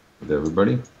with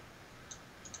everybody.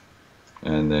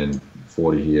 And then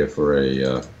 40 here for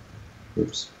a,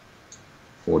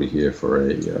 40 here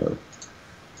for a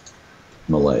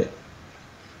melee.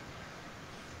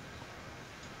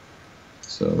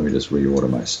 So let me just reorder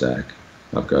my stack.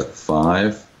 I've got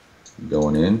 5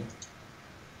 going in,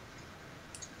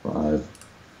 5,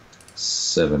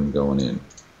 7 going in.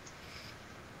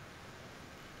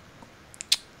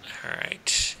 All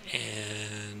right,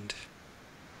 and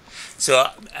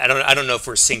so I don't know if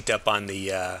we're synced up on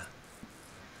the.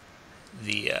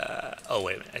 Oh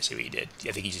wait a minute! I see what you did.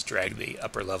 I think you just dragged the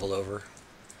upper level over.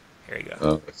 Here you go.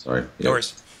 Oh, sorry. No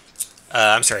worries.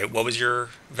 I'm sorry. What was your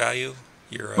value?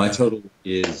 Your My total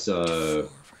is 4, 5,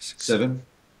 6, 7.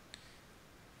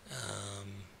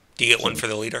 Do you get 1 for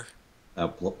the leader?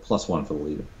 Plus 1 for the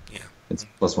leader. Yeah. It's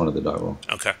plus 1 of the die roll.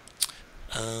 Okay.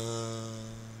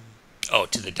 Oh,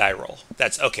 to the die roll.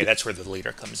 That's okay. That's where the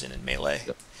leader comes in melee.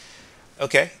 Yep.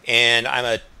 Okay, and I'm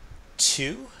a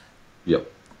 2.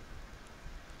 Yep.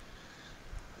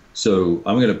 So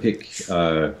I'm going to pick.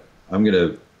 Now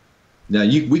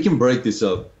we can break this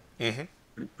up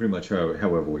pretty much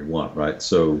however we want, right?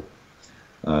 So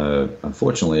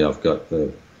unfortunately, I've got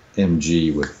the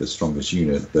MG with the strongest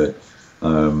unit, but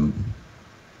Um,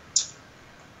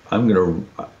 I'm gonna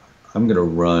I'm gonna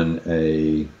run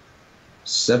a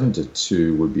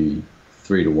 7-2 would be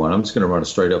 3-1. I'm just gonna run a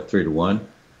straight up 3-1.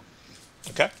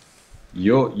 Okay.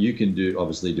 You can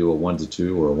obviously do a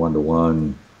 1-2 or a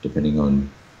 1-1 depending on,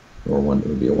 or one it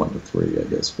would be a 1-3 I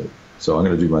guess. But so I'm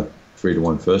gonna do my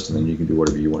 3-1 first, and then you can do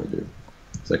whatever you want to do.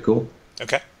 Is that cool?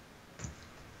 Okay.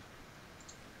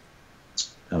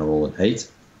 And I roll an 8.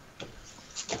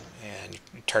 And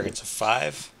your target's a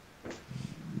 5.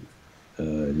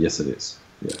 Yes, it is.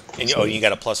 Yeah. And So, you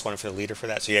got a +1 for the leader for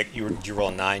that. So you roll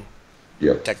a 9.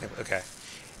 yep. Technically, okay.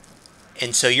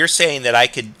 And so you're saying that I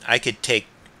could take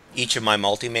each of my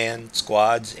multi-man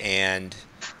squads and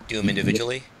do them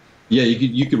individually? Yeah,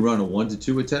 you could run a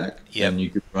 1-2 attack, Yep. and you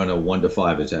could run a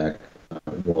 1-5 attack.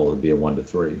 Well, it'd be a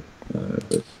 1-3.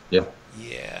 But yeah,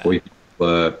 Yeah. or you could do,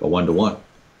 a 1-1.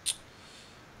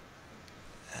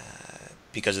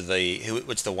 Because of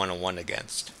what's the 1-on-1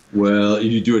 against? Well,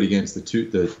 you do it against the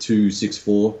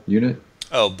 264 unit.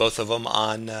 Oh, both of them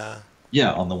on.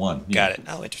 Yeah, on the one. Yeah. Got it.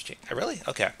 Oh, interesting. Really?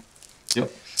 Okay. Yep.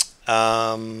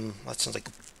 That sounds like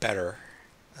better.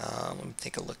 Let me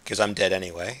take a look because I'm dead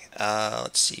anyway.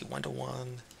 Let's see.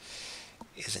 1-1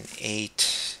 is an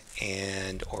 8,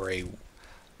 and or a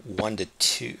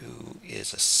 1-2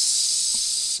 is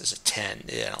a 10.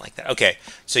 Yeah, I don't like that. Okay,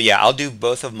 so yeah, I'll do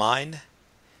both of mine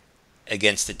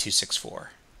against the 264,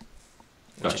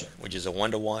 Gotcha. which is a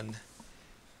 1-1,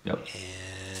 Yep.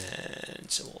 and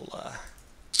so we'll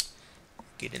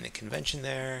get in the convention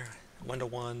there.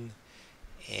 1-1,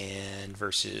 and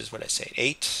versus what I say,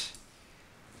 8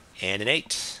 and an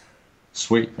 8.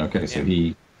 Sweet. Okay, so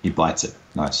Yeah. he bites it.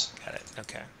 Nice. Got it.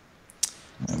 Okay.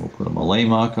 And we'll put a Malay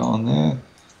marker on there.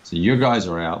 So your guys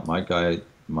are out. My guy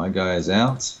is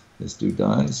out. This dude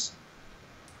dies.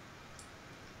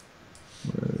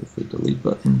 Where's the delete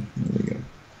button? There we go.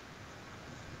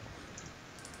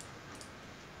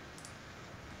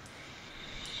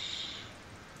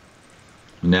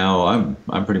 Now I'm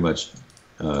pretty much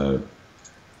done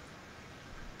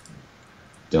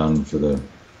for the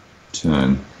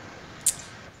turn.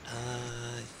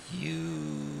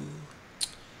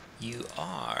 You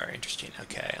are interesting.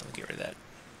 Okay, let me get rid of that.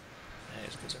 That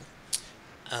is good.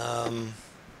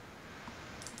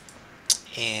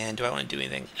 And do I want to do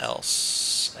anything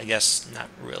else? I guess not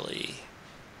really.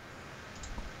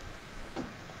 Let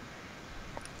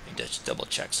me just double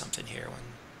check something here.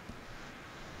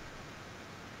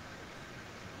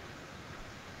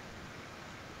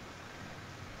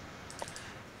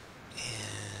 And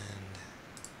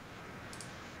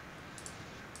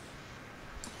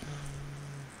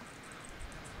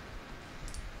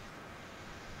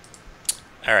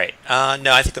all right.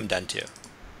 No, I think I'm done too.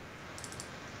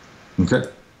 Okay.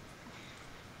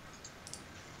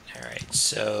 All right.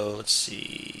 So let's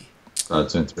see.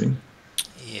 Turn 3.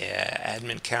 Yeah,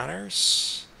 admin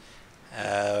counters.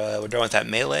 We're done with that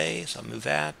melee, so I'll move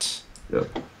that.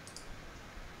 Yep.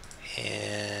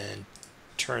 And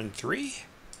turn 3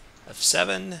 of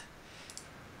 7.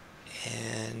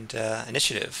 And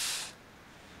initiative.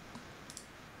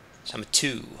 So I'm a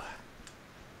 2.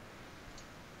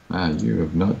 You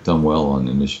have not done well on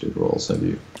initiative rolls, have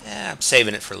you? Yeah, I'm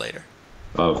saving it for later.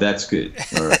 Oh, that's good.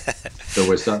 All right. So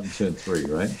we're starting turn 3,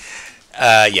 right?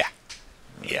 Yeah.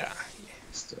 Yeah.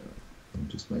 I'm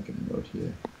just making a note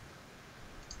here.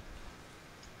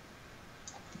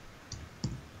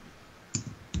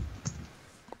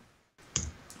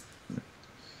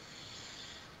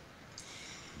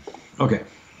 Okay.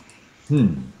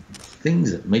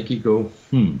 Things that make you go,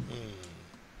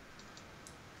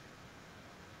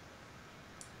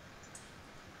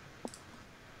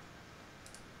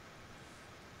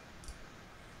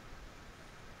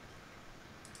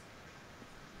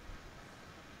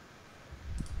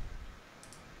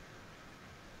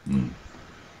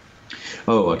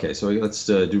 Oh, okay. So let's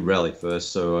do rally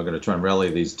first. So I'm going to try and rally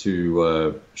these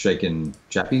two shaken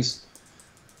chappies.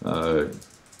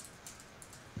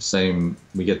 Same,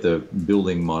 we get the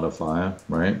building modifier,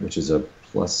 right? Which is a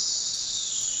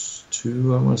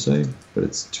 +2, I want to say, but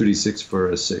it's 2d6 for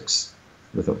a 6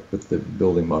 with the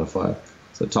building modifier.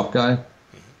 So top guy,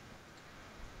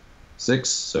 6,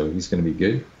 so he's going to be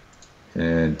good,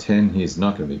 and 10, he's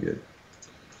not going to be good.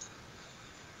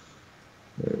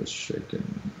 There's shaken.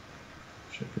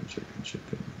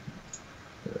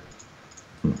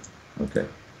 Okay,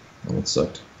 that one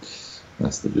sucked.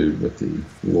 That's the dude with the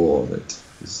law that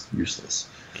is useless.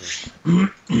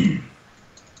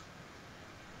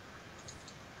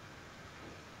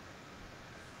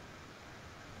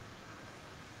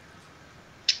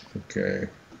 Okay.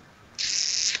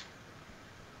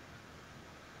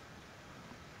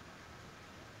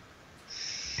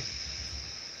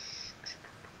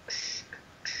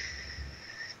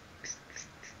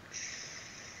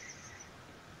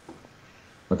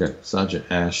 Okay, Sergeant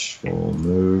Ash will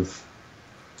move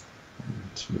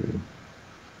to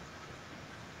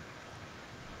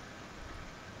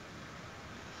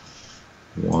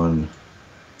 1,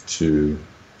 2,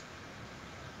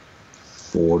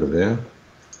 4 to there.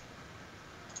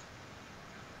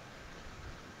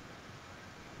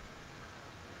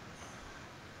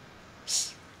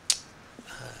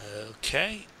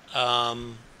 Okay.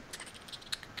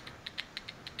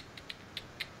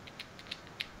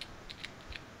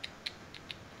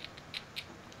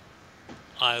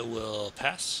 I will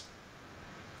pass.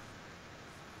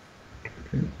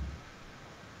 Okay.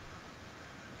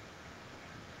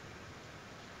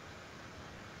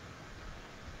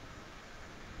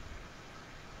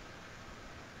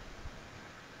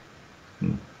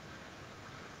 Hmm.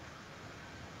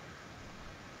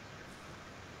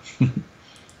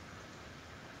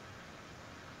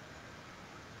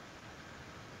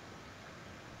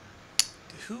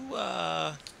 Who?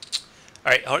 All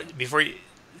right. Before you,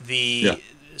 Yeah. the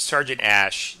Sergeant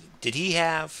Ash, did he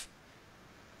have?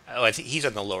 Oh, I think he's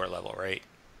on the lower level, right?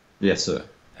 Yes, sir.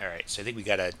 All right. So I think we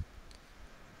gotta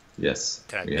Yes.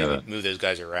 kind of We have maybe move those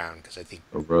guys around because I think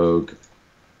a rogue.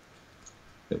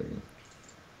 There we go.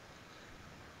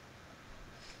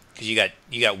 because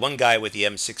you got one guy with the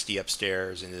M60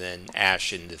 upstairs and then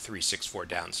Ash and the 364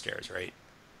 downstairs, right?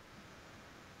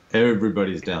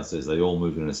 Everybody's downstairs. They all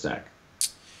move in a stack.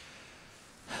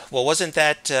 Well, wasn't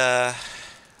that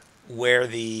where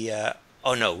the?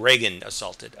 Oh no, Reagan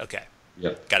assaulted. Okay,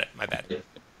 Yep. got it. My bad. Yep.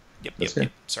 Yep, yep, That's good.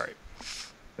 yep. Sorry.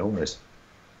 No worries.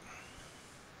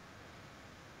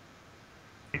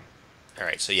 All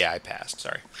right. So yeah, I passed.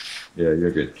 Sorry. Yeah,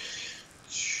 you're good.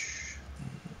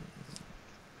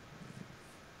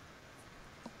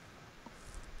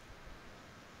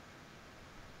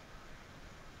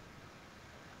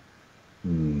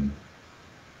 Hmm.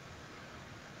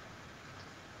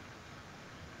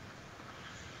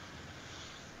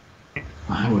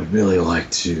 I would really like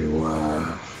to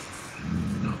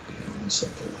knock down this up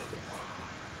a little.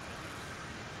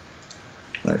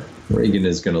 All right. Reagan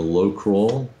is going to low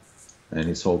crawl, and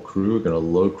his whole crew are going to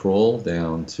low crawl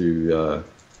down to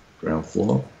ground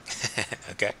floor.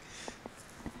 Okay.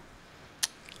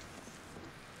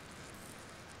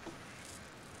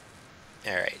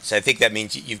 All right. So I think that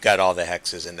means you've got all the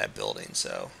hexes in that building.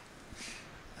 So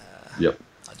Yep.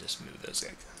 I'll just move those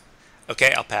guys.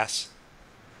 Okay, I'll pass.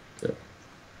 Yep.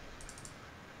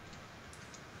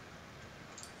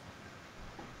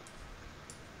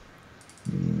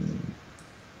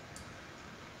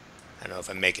 I don't know if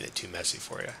I'm making it too messy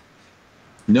for you.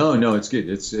 No, no, it's good.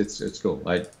 It's cool.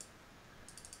 I'm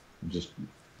just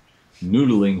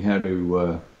noodling how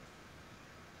to.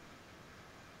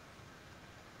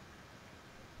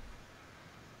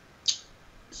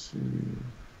 To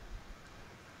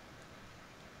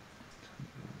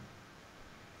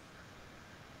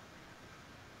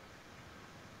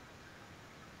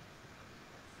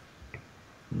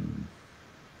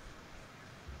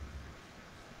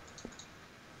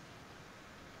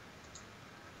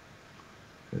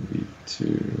maybe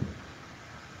 2,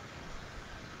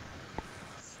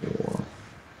 4.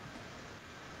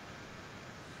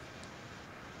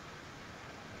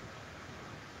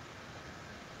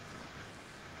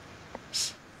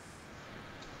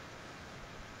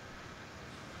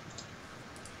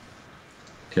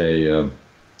 Okay.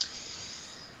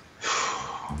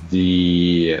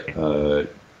 The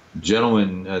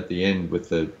gentleman at the end with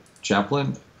the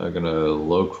chaplain are going to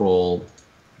low crawl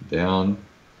down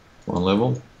 1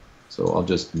 level. So I'll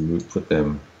just put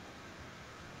them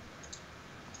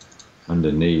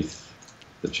underneath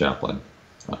the chaplain,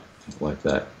 like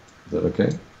that. Is that okay?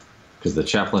 Because the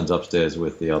chaplain's upstairs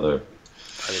with the other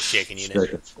Are the shaking unit?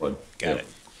 second squad. Got it.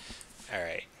 All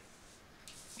right.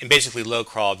 And basically, low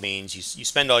crawl means you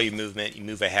spend all your movement, you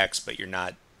move a hex, but you're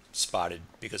not spotted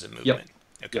because of Yep. movement.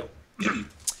 Okay. Yep.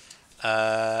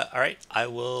 All right. I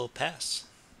will pass.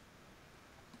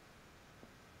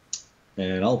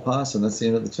 And I'll pass, and that's the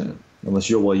end of the turn. Unless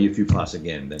if you pass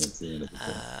again, then it's the end of the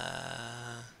turn.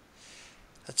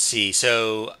 Let's see.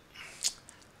 So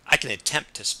I can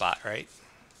attempt to spot, right?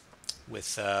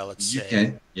 With let's You say.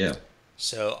 can, yeah.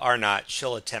 So Arnott,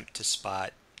 she'll attempt to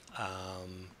spot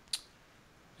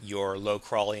your low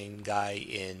crawling guy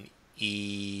in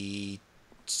E2.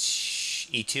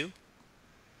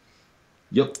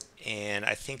 Yep. And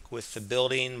I think with the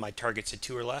building, my target's a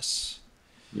 2 or less.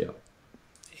 Yeah.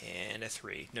 And a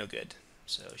 3. No good.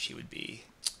 So she would be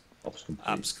Ops complete.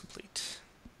 ops complete.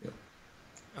 Yep.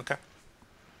 Okay.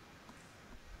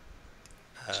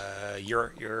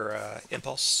 Your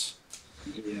impulse.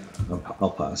 Yeah.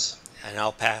 I'll pass. And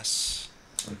I'll pass.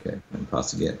 Okay, and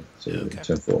pass again. So Okay.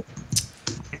 turn 4. All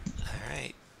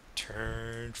right.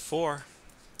 Turn 4.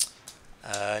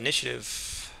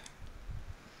 Initiative.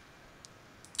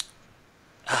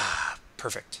 Ah,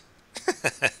 perfect.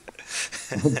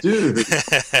 Dude, what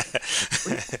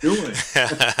are you doing?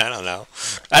 I don't know.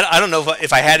 I don't know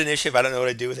if I had initiative. I don't know what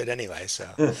I'd do with it anyway. So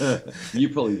You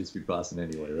probably just be passing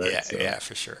anyway, right? yeah, So, yeah,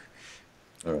 for sure.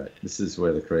 all right, this is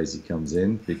where the crazy comes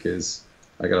in because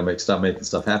I got to start making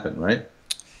stuff happen, right?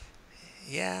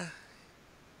 Yeah,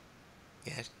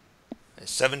 yeah.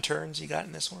 7 turns you got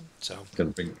in this one. So Gonna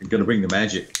bring the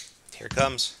magic. here it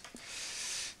comes.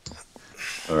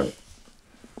 All right,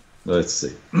 let's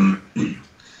see.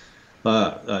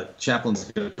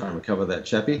 Chaplin's going to try and recover that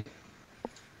chappie,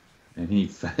 and he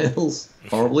fails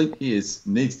horribly.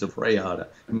 Needs to pray harder.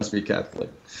 He must be a Catholic.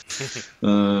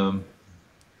 I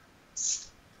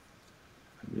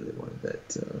really wanted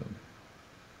that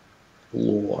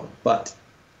law, but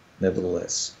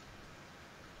nevertheless,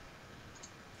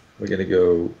 we're going to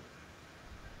go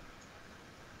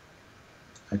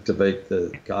activate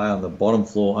the guy on the bottom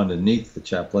floor underneath the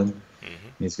chaplain. Mm-hmm.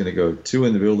 He's going to go 2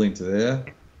 in the building to there.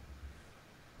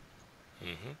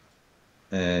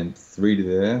 Mm-hmm. And 3 to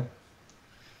there.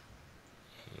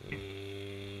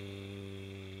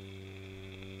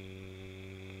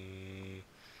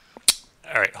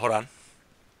 All right, hold on.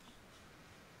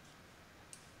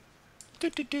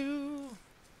 Do.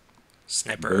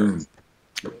 Sniper. Boom.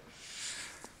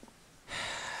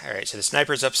 All right, so the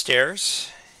sniper's upstairs,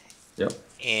 Yep.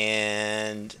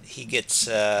 and he gets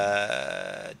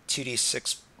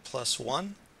 2d6 plus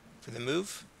 1 for the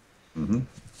move. Mm-hmm.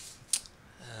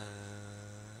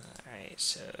 All right,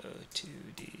 so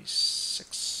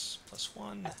 2d6 plus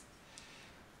 1,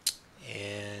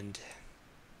 and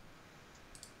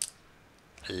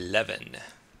 11.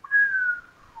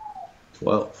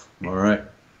 12. All right.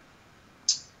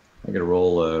 I got to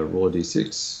roll a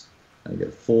d6. I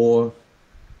get 4.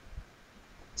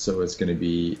 So it's going to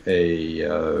be a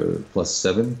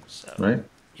 +7, So, right?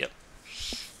 Yep.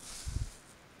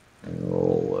 And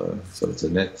roll, so it's a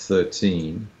net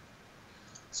 13.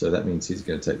 So that means he's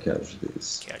going to take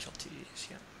casualties. Casualties,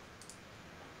 yeah.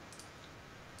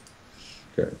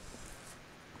 Okay.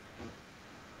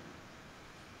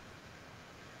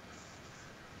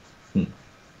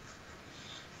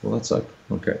 Well, that's up.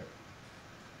 Okay.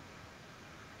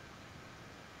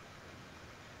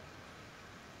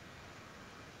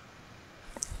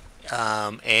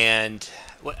 And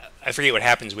I forget what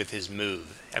happens with his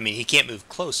move. I mean, he can't move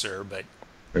closer, but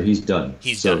Or he's done.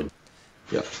 he's so, done.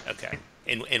 Yeah. Okay.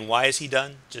 And why is he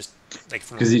done? Just like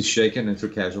from Because he's shaken and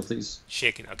took casualties.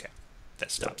 shaking. Okay,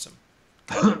 that stops him.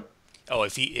 Oh,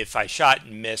 if I shot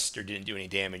and missed or didn't do any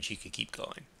damage, he could keep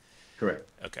going. Correct.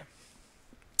 Okay.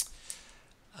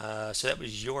 So that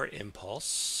was your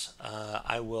impulse.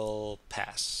 I will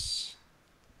pass.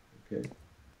 Okay.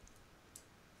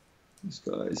 These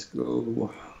guys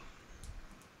go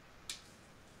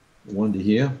 1 to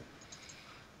here.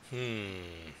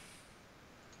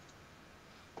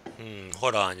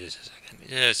 Hold on just a second.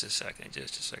 Just a second.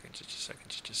 Just a second. Just a second.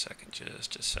 Just a second.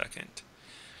 Just a second.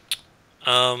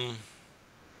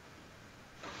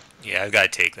 Yeah, I've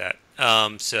got to take that.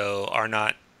 So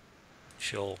Arnott,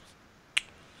 she'll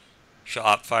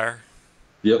op fire.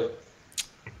 Yep.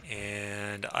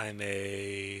 And I'm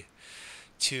a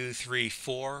 2, 3,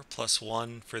 4 plus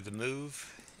 1 for the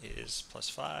move is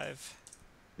 +5.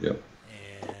 Yep.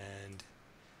 And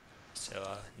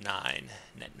so 9,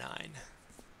 net 9.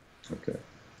 Okay.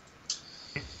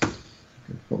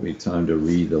 Probably time to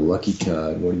read the lucky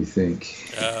card. What do you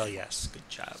think? Oh, yes. Good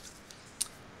job.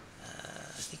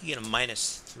 I think you get a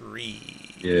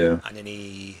 -3 Yeah. on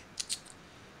any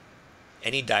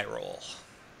die roll.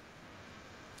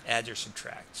 Add or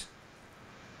subtract.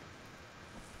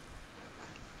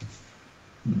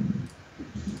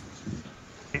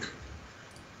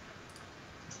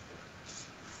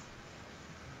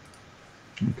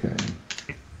 Okay.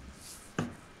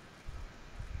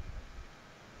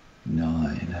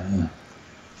 9.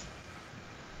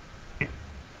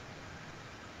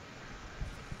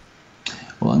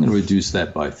 Well, I'm going to reduce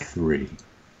that by 3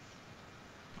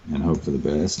 and hope for the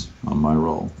best on my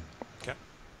roll. Okay.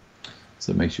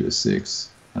 So it makes you a 6,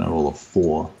 and I roll a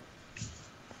 4.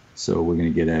 So we're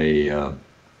going to get a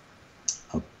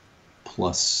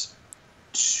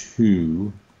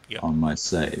 +2 Yep. on my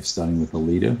save, starting with the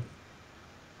leader.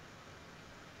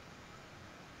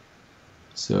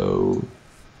 So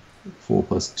 4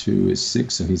 plus 2 is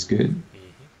 6, so he's good.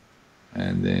 Mm-hmm.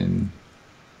 And then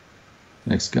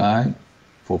next guy,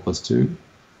 4 plus 2.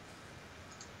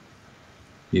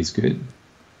 He's good.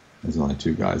 There's only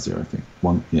two guys there, I think.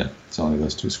 One, yeah, it's only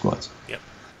those two squads. Yep.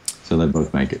 So they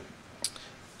both make it.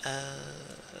 Uh,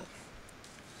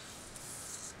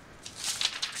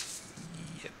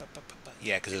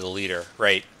 yeah, because of the leader,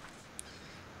 right?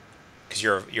 Because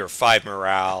you're 5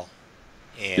 morale,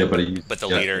 Yeah, and but he, but the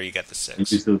yeah, leader you got the he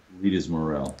 6. used the leader's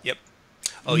morale. Yep.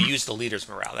 Oh, you use the leader's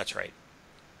morale. That's right.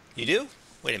 You do?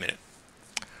 Wait a minute.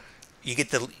 You get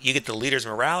the leader's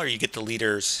morale, or you get the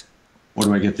leader's What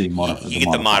do I get you the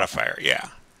get the modifier? modifier. Yeah.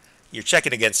 You're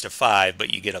checking against a 5,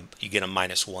 but you get a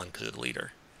 -1 because of the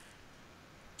leader.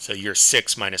 So your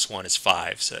 6 -1 is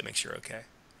 5, so that makes you okay.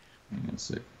 Hang on a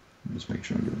sec. Just make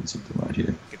sure I'm doing something right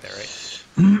here. Get that right.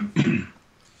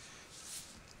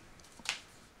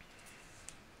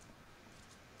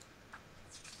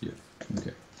 Yeah.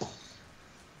 Okay.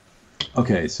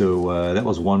 Okay. So that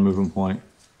was one movement point.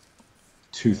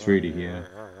 2, 3 to here.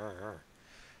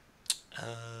 Uh,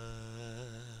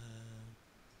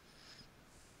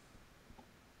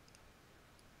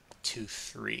 2,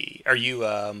 3. Are you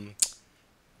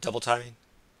double timing?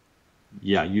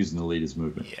 Yeah, using the leader's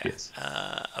movement. Yeah. Yes.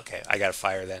 Okay, I got a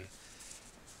fire then.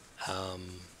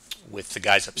 With the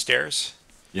guys upstairs.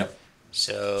 Yep.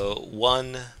 So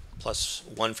 1 plus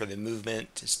 1 for the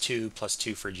movement is 2, plus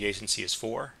 2 for adjacency is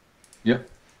 4. Yep.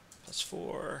 Plus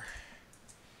 4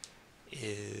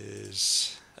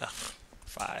 is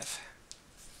 5.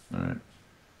 All right.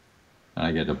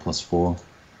 I get a +4.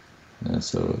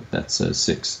 So that's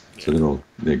 6. Yeah. So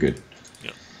they're good.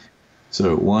 Yep.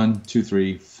 So 1, 2,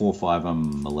 3, 4, 5.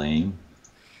 I'm meleeing.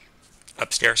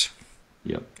 Upstairs.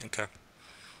 Yep. Okay.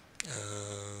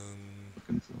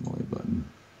 Looking for the melee button.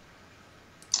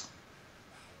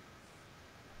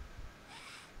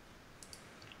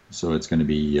 So it's going to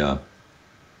be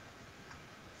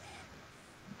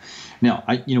now.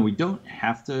 We don't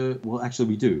have to. Well, actually,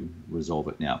 we do resolve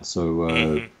it now. So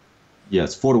yeah,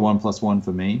 it's 4 to 1 plus 1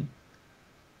 for me.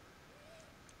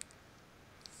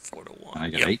 4 to 1. And I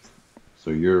got Yep. 8. So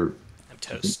you're. I'm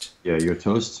toast. Yeah, you're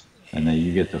toast. And then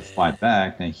you get to fight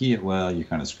back. And here, well, you're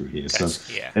kind of screwed here. So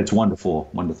Yeah. it's 1 to 4,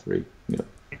 1 to 3. Yeah.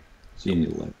 So you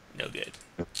need 11. No good.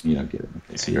 You don't get it.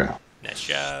 Okay, so you're out. Nice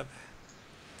job.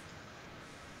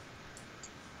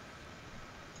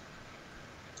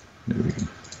 There we go.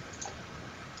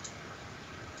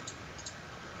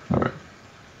 All right.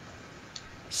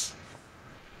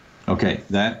 Okay,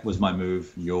 that was my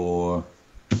move. Your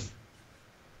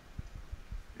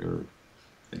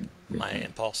thing. My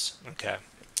impulse. Okay.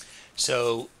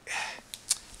 So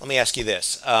let me ask you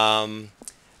this.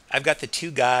 I've got the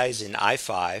two guys in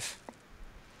I-5.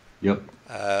 Yep.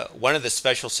 One of the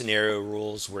special scenario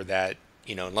rules were that,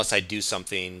 unless I do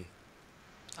something,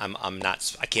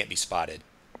 I can't be spotted.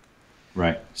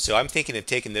 Right. So I'm thinking of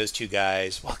taking those two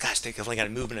guys. Well, gosh, they've only got to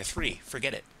move in a 3.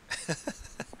 Forget it.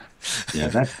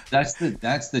 Yeah, that's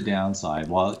the downside.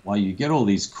 While you get all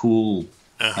these cool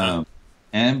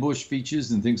ambush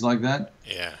features and things like that,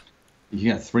 Yeah.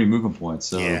 you got 3 movement points.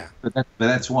 So, Yeah. but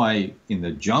that's why in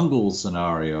the jungle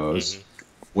scenarios,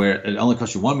 where it only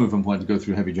costs you 1 movement point to go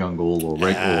through heavy jungle or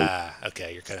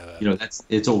Okay, you're kind of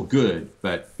it's all good,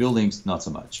 but buildings not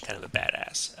so much. kind of a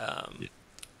badass.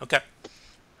 Okay.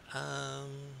 All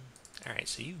right,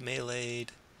 so you've meleeed.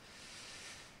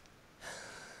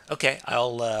 Okay,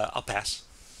 I'll pass.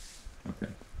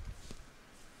 Okay.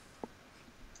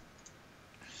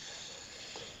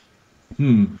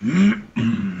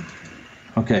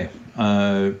 Okay.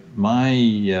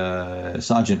 My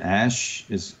Sergeant Ash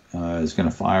is going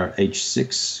to fire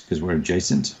H6 because we're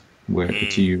adjacent. We're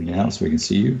to you now, so we can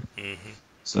see you.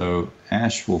 So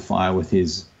Ash will fire with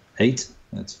his 8.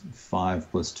 That's 5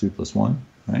 plus 2 plus 1,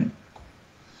 right?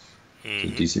 So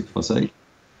D6 plus 8.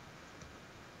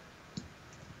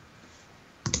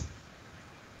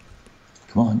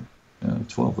 Come on.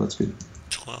 12, that's good.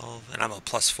 12, and I'm a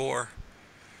 +4.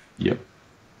 Yep.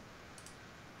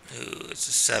 Ooh, it's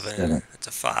a 7. 7. It's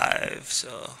a 5.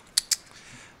 So,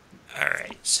 all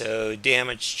right. So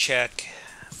damage check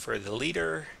for the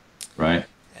leader Right.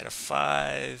 at a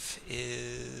 5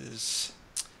 is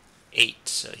 8.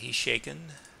 So he's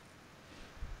shaken.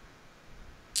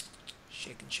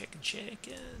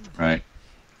 Shaken. Right.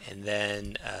 And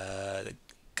then the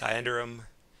guy under him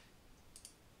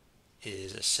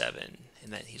is a 7,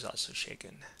 and then he's also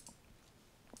shaken.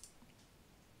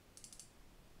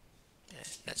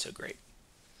 Not so great.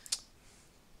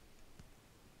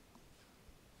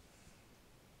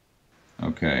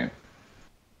 Okay.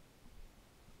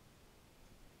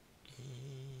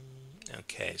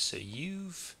 Okay, so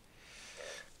you're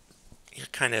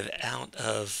kind of out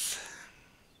of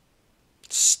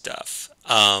stuff.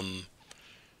 Let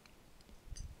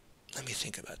me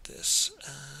think about this.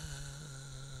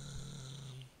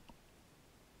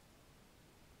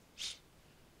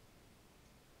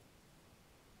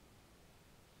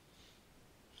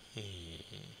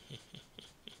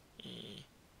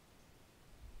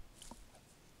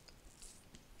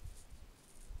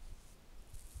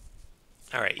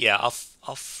 All right. Yeah. Let's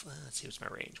see. What's my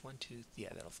range? One, two. Yeah,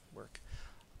 that'll work.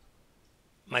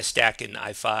 My stack in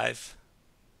I5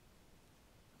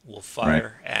 will Right.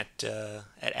 fire at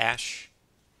Ash.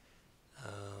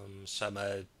 So I'm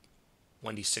a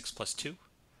 1d6 plus 2,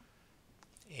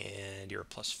 and you're a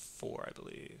plus 4, I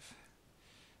believe.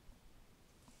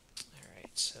 All right,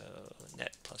 so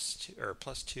net plus 2, or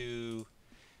plus 2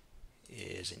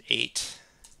 is an 8.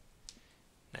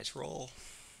 Nice roll.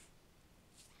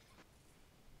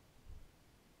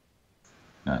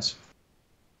 Nice.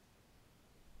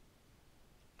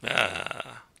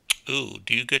 Ah. Ooh,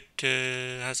 do you get,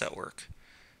 how's that work?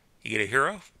 You get a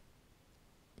hero?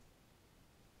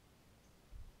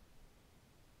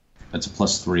 That's a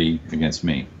 +3 against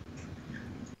me.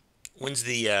 When's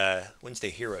the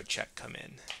hero check come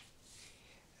in?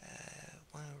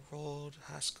 One rolled,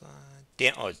 high squad.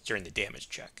 Oh, it's during the damage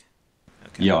check.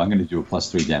 Okay. Yeah, I'm going to do a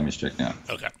 +3 damage check now.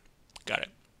 Okay. Got it.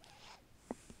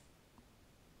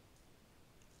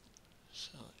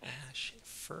 So Ash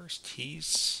first, he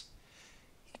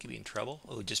could be in trouble.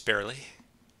 Oh, just barely.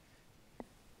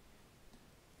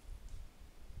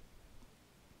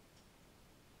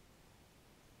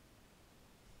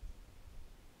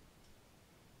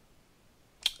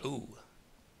 Ooh,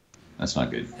 That's not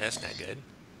good. that's not good.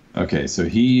 Okay, so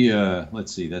he,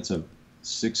 let's see, that's a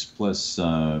 6 plus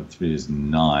 3 is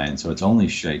 9, so it's only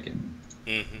shaken.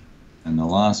 Mm-hmm. And the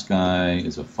last guy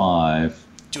is a 5.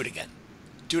 Do it again.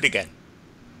 Do it again.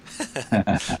 6.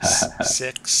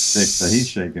 6, so he's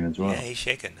shaken as well. Yeah, he's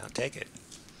shaking. I'll take it.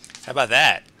 How about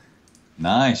that?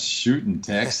 Nice shooting,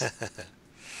 Tex.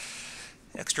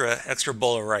 Extra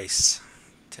bowl of rice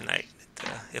tonight,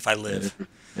 if I live.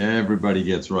 Everybody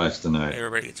gets rice tonight.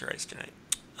 Everybody gets rice tonight.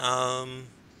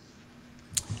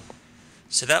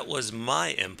 So that was my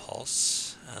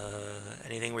impulse.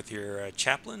 Anything with your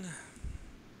chaplain?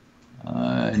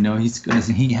 No,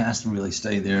 he has to really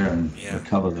stay there and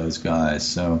recover those guys.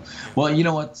 So, well, you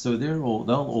know what? So they'll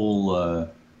all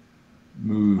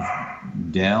move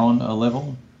down a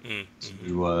level to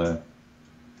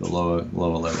the lower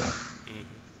level.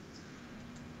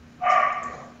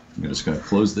 I'm just going to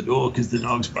close the door because the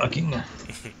dog's barking.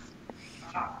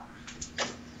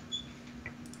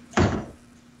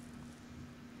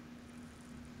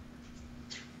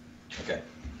 Okay.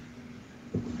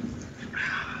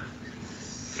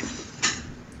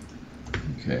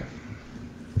 Okay.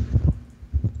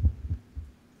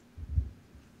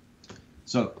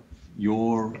 So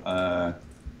your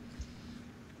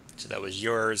So that was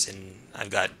yours, and I've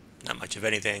got not much of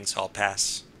anything, so I'll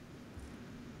pass.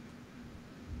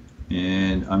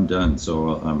 and I'm done,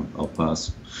 so I'll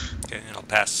pass. Okay, and I'll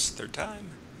pass third time.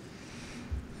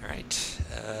 All right,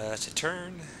 it's a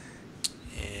turn,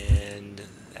 and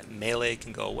that melee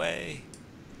can go away.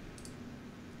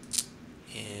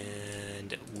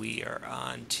 And we are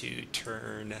on to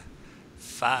turn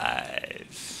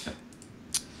 5.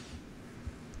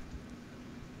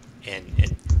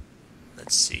 And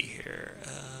let's see here.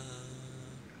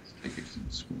 Let's take a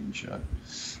screenshot.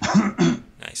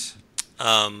 Nice.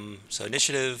 So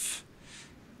initiative.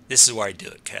 This is where I do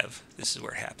it, Kev. This is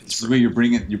where it happens. This is where you're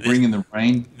bringing the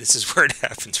rain. This is where it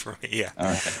happens for me. Yeah.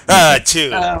 All right.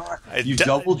 2. You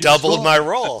doubled my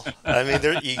roll. I mean,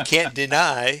 you can't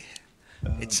deny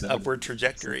its upward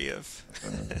trajectory of.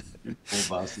 You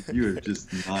poor bastard. You have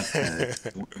just not had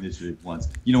one initiative once.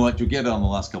 You know what? You'll get it on the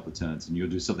last couple of turns, and you'll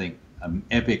do something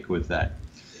epic with that.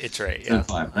 It's right. Turn Yeah.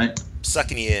 5, right?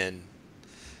 Sucking you in.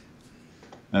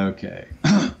 Okay.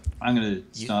 I'm going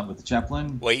to start with the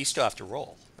chaplain. Well, you still have to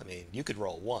roll. I mean, you could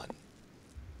roll 1.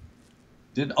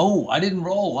 I didn't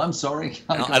roll. I'm sorry.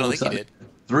 I don't think you did.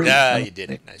 3. Yeah, you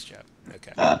did it. Nice job.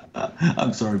 Okay.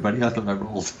 I'm sorry, buddy. I thought I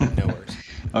rolled. No worries.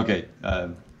 Okay.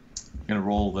 I'm going to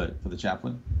roll for the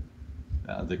chaplain.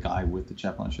 The guy with the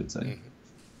chaplain, I should say.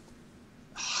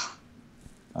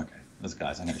 Okay. Those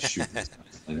guys, I'm going to shoot these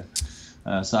guys later.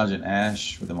 Sergeant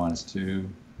Ash with a -2.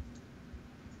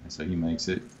 So he makes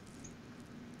it.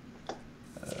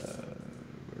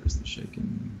 Where's the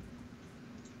shaken?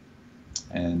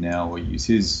 And now we'll use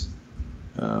his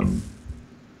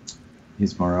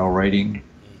morale rating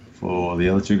for the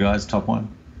other 2 guys. Top one.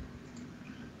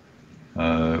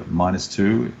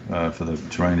 -2 for the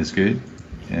terrain is good,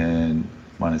 and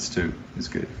 -2 is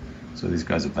good. So these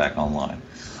guys are back online.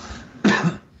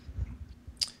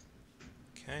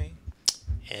 Okay.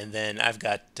 And then I've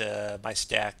got my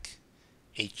stack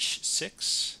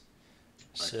H6.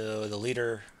 So the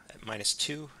leader at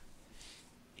 -2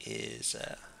 is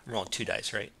I'm rolling 2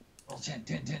 dice, right? Roll 10.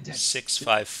 6,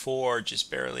 5, 4,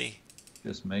 just barely.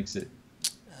 Just makes it.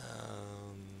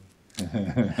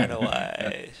 How do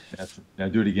I? Now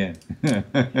do it again.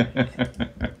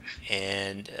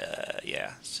 And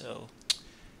yeah, so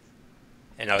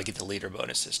and I'll get the leader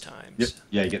bonus this time. Yep. So.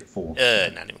 Yeah, you get 4.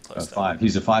 Not even close though. 5.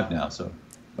 He's a 5 now, so.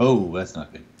 Oh, that's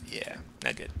not good. Yeah,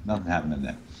 not good. Nothing happening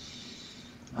there.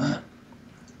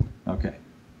 Okay.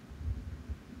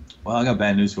 Well, I got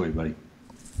bad news for you, buddy.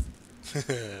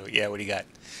 Yeah, what do you got?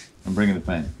 I'm bringing the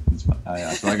pain. So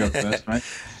I go first, right?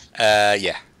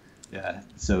 Yeah. Yeah.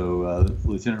 So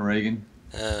Lieutenant Reagan,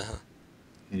 Uh-huh.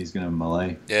 he's going to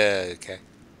melee. Yeah, okay.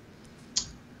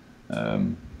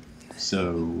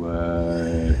 So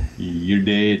you're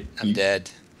dead. I'm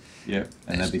dead. Yep.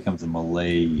 And that becomes a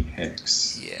melee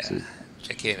hex. Yeah. So, Which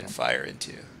I can't even fire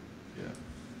into.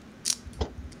 yeah.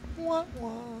 Wah,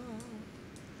 wah.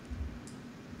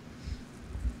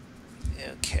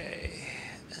 Okay.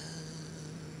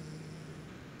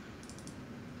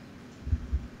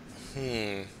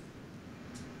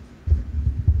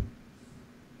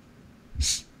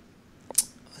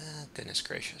 Goodness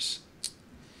gracious.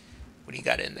 What do you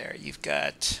got in there? You've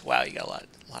got, wow, you got a lot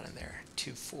in there.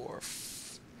 2, 4,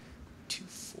 2,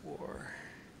 4.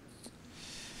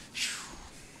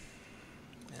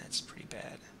 That's pretty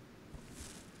bad.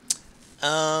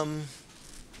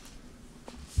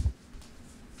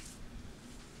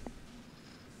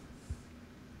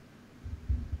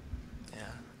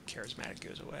 Yeah, charismatic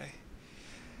goes away.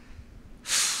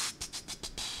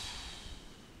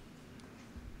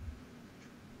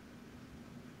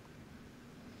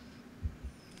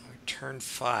 Turn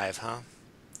 5, huh?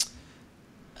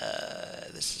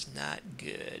 This is not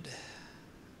good.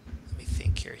 Let me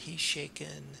think here. He's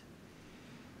shaken.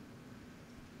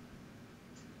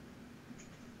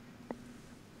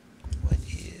 What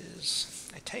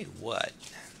is... I tell you what.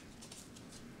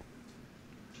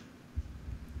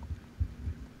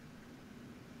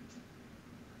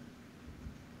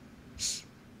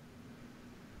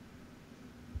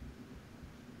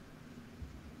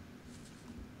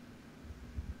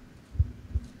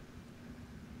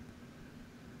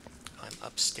 I'm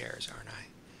upstairs, aren't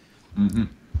I? Mm-hmm.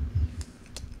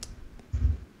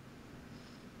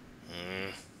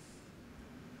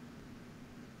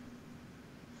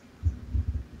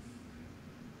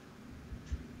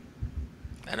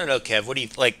 I don't know, Kev. What do you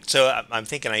like? So I'm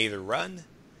thinking I either run,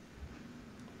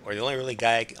 or the only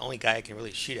guy I can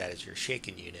really shoot at is your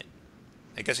shaken unit.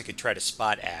 I guess I could try to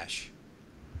spot Ash.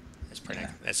 That's pretty.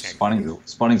 Yeah. That's not,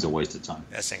 Spotting's a waste of time.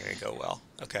 that's not going to go well.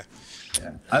 Okay.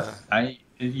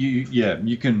 Yeah.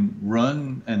 You can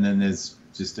run, and then there's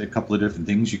just a couple of different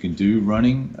things you can do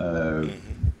running.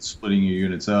 Splitting your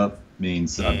units up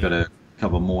means I've got a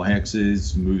couple more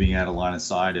hexes, moving out of line of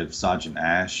sight of Sergeant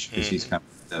Ash because he's kind of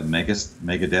the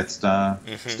mega Death Star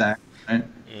stack, right?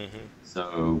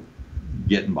 So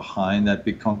getting behind that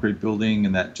big concrete building,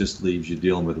 and that just leaves you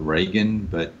dealing with Reagan,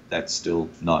 but that's still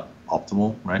not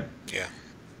optimal, right? Yeah.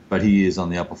 But he is on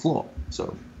the upper floor,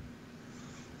 so.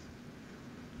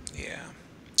 Yeah.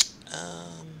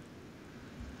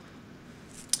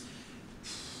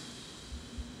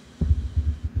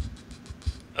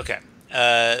 Okay.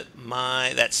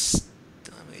 That's.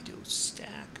 I'm gonna do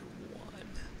stack 1.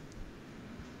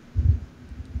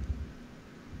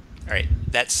 All right.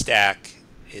 That stack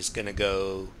is gonna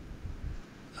go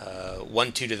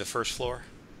 1, 2 to the first floor,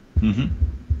 and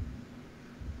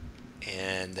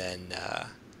then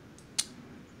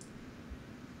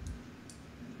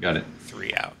Got it.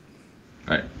 3 out.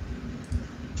 Right.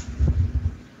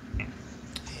 And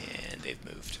they've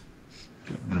moved.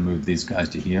 I'm going to move these guys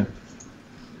to here.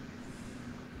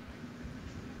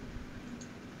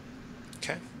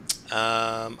 Okay.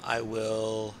 I'll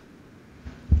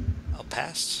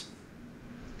pass.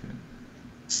 Okay.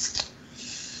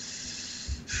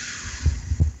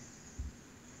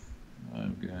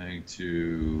 I'm going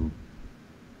to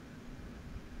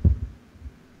 1,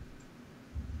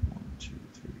 2,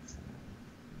 3, 4.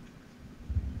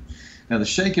 Now the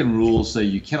shaken rules say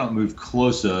you cannot move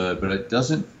closer, but it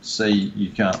doesn't say you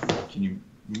can't. Can you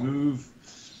move?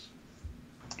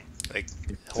 Like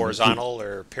horizontal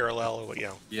or parallel, or what, you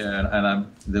know? Yeah, and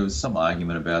there was some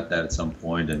argument about that at some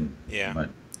point, and Yeah. but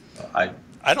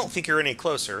I don't think you're any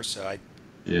closer, so I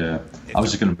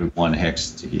was just going to move 1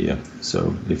 hex to here.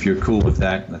 So if you're cool with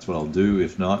that, that's what I'll do.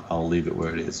 If not, I'll leave it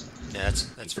where it is. yeah,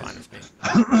 that's fine with me.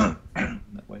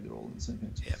 That way they're all in the same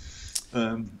hex.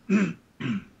 Yeah.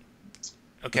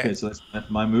 Okay, so that's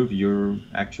my move. Your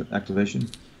activation.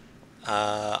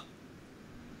 I'll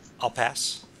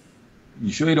pass.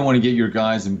 You sure you don't want to get your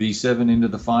guys in B7 into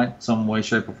the fight, some way,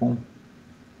 shape, or form?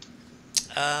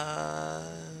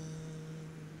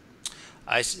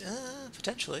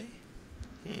 Potentially.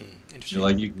 Interesting.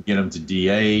 Like you can get them to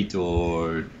D8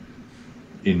 or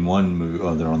in one move.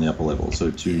 Oh, they're on the upper level,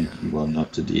 so two. Yeah. Well,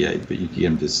 not to D8, but you can get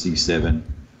them to C7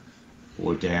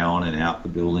 or down and out the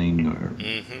building, or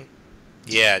Mm-hmm.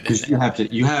 Yeah. because you have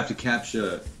to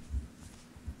capture.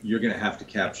 You're going to have to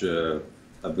capture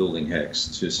a building hex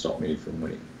to stop me from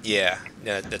winning. Yeah.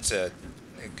 No, that's a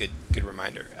good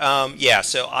reminder. Yeah.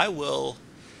 So I'm going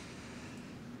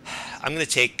to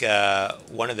take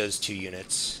one of those two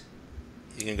units.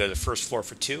 You can go to the first floor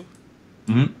for 2,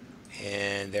 Mm-hmm.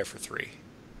 and there for 3.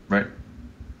 Right.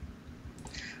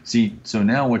 See, so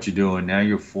now what you're doing, now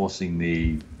you're forcing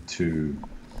me to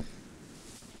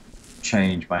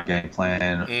change my game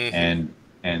plan Mm-hmm.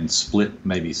 and split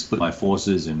my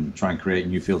forces and try and create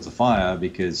new fields of fire,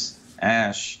 because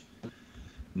Ash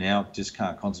now just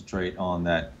can't concentrate on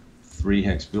that 3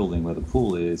 hex building where the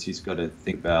pool is. He's got to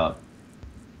think about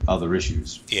other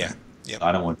issues. Yeah. Right? Yep.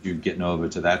 I don't want you getting over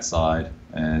to that side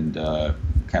and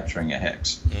capturing a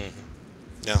hex. Mm-hmm.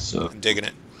 No, So I'm digging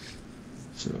it.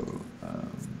 so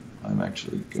I'm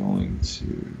actually going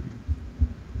to.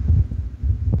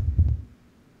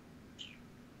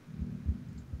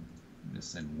 I'm gonna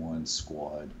send one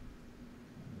squad.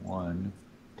 One,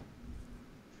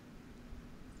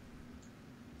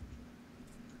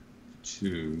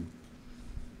 two.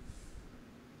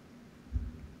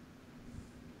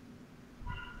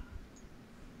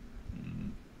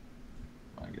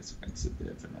 I guess I can sit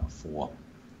there for now. 4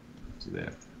 to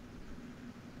there.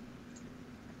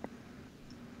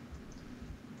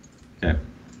 Okay,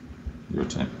 your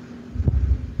turn.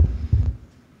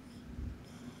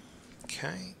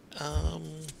 Okay.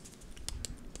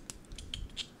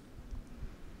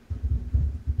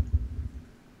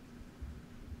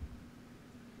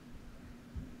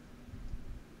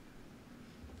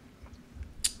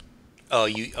 Oh,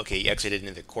 you okay? You exited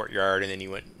into the courtyard, and then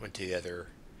you went to the other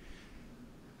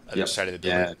Yep. side of the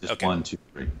building. Yeah, just Okay, 1, 2,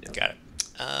 3. Yep. got it.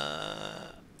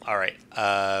 All right.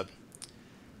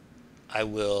 I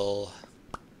will.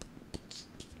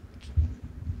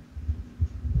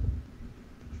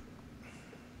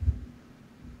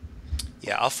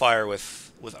 Yeah, I'll fire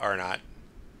with Arnott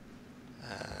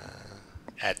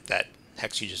at that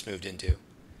hex you just moved into.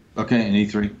 Okay, and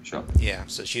E3, sure. Yeah,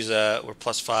 so we're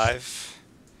 +5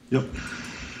 Yep.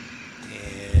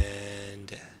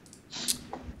 and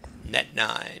net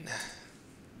 9.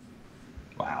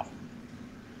 Wow.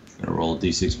 Gonna roll a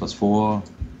D6 plus 4.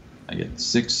 I get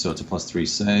 6, so it's a +3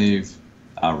 save.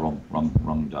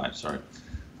 Wrong die. Sorry.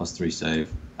 +3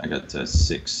 save. I got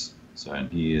 6. So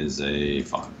and he is a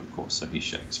 5, of course. So he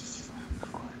shakes.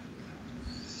 All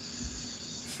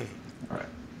right.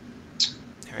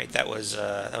 All right, that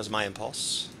was my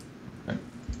impulse. Okay.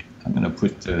 I'm gonna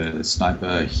put the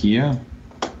sniper here,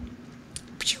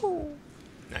 Pew!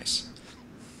 Nice.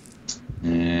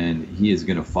 and he is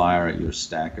gonna fire at your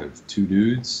stack of 2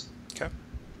 dudes. Okay.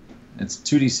 It's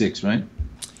 2d6, right?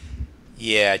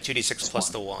 Yeah, 2d6 plus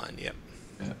One. the 1. Yep.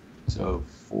 Yeah. So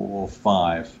 4,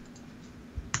 5.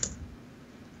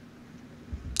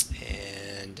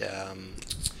 And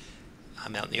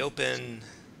I'm out in the open.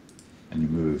 And you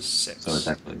move. 6. So it's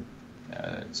actually,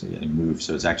 so yeah, you move.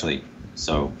 So it's actually,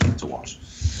 so it's a wash.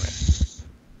 Right.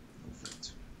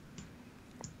 Perfect.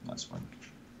 Nice one.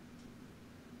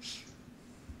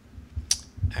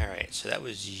 All right, so that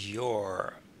was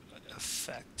your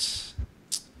effect.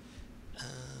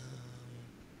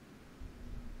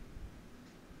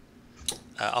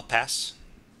 I'll pass.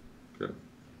 Good.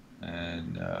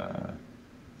 And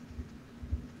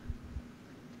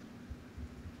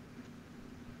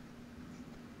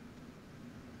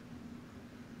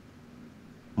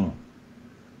hmm.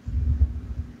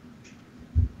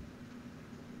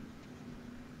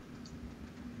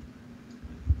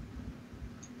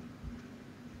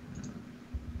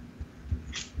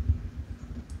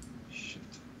 Shit.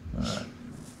 All right.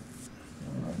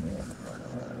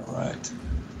 All right.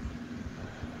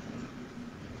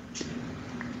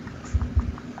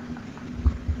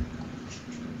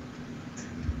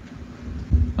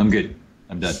 I'm good.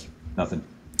 I'm done. Nothing.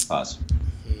 Pass.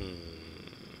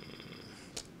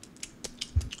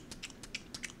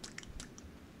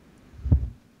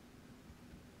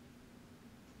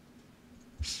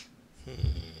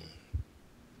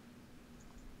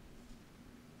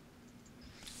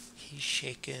 He's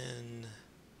shaken.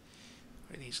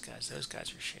 What are these guys? Those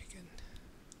guys are shaken.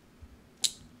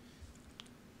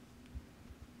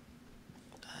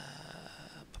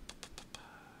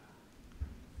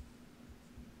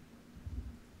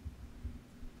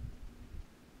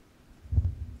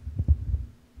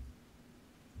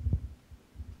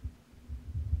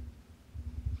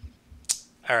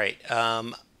 All right.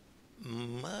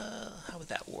 How would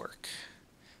that work?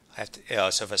 I have to. Oh,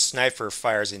 so if a sniper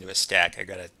fires into a stack, I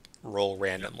gotta roll Yep.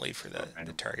 randomly for Oh, the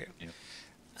random. target. Yep.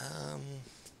 Um,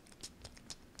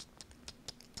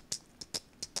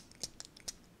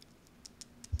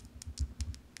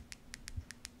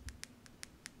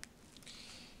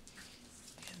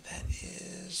 and that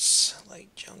is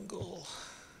light jungle.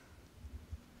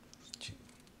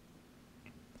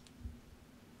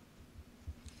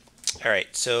 All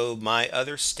right, so my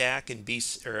other stack and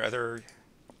beast or other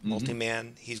Mm-hmm.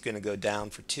 multi-man, he's going to go down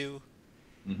for 2,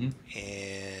 Mm-hmm.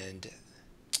 and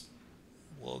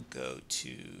we'll go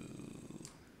to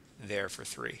there for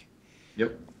 3.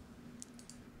 Yep.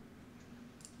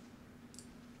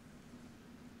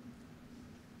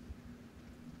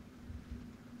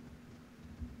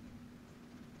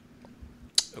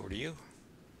 Over to you.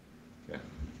 Okay.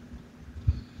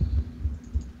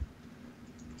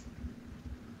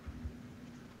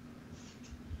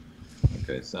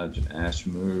 Okay, Sergeant Ash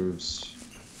moves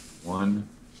 1,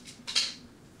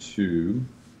 2,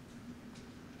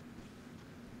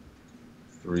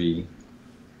 3,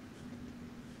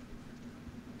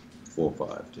 4,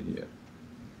 5 to here.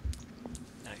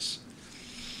 Nice.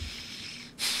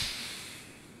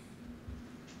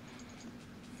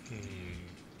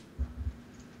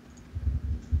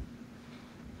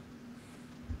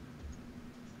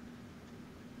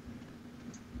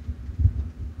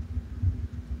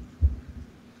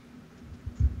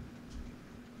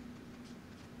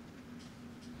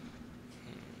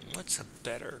 What's a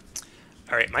better?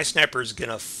 All right, my sniper's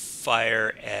gonna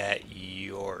fire at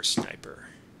your sniper,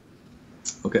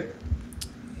 Okay.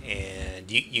 and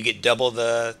you get double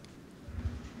the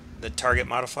target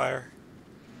modifier.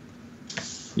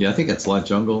 Yeah, I think that's light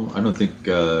jungle. I don't think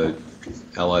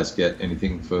allies get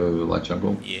anything for light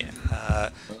jungle. Yeah,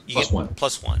 you Plus get 1.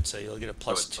 +1, so you'll get a Oh,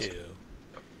 plus it's plus 1. 2,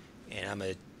 and I'm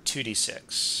a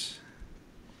 2d6,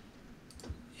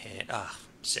 and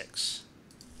 6.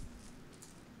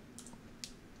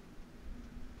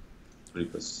 3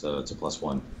 plus, it's a plus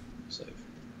 1 save.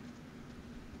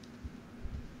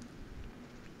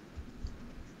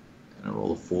 And I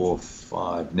roll a 4,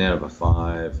 5, net of a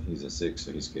 5. He's a 6,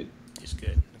 so he's good. He's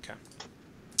good. Okay.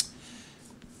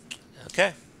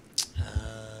 Okay.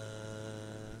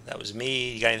 That was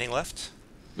me. You got anything left?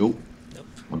 Nope. Nope.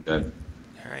 I'm dead.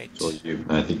 All right. So you.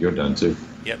 I think you're done too.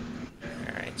 Yep.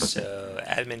 All right. Okay. So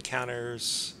admin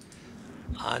counters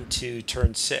on to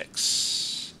turn 6.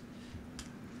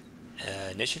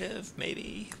 Initiative,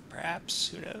 maybe, perhaps.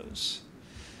 Who knows?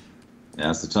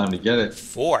 Now's the time to get it.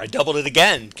 4. I doubled it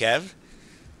again, Kev.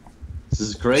 This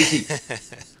is crazy.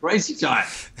 Crazy time.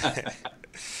 Well,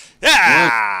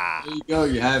 Yeah. there you go.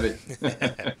 You have it.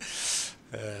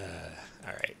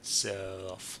 All right. So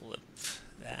I'll flip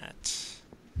that.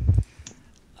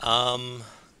 Of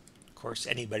course,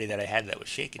 anybody that I had that was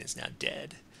shaken is now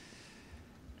dead.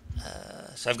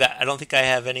 So I don't think I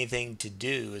have anything to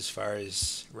do as far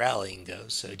as rallying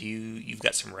goes. So you've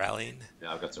got some rallying?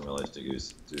 Yeah, I've got some relays to do.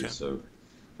 Okay. So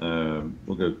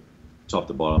we'll go top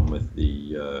to bottom with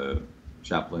the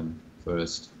chaplain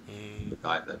first.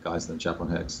 That guy's in the chaplain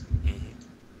hex.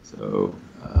 So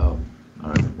all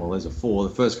right. Well, there's a 4.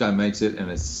 The first guy makes it,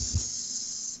 and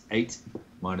it's 8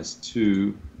 minus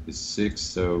 2 is 6.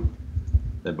 So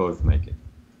they both make it.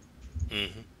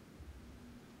 Mm-hmm.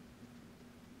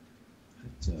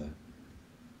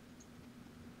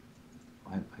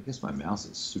 I guess my mouse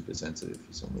is super sensitive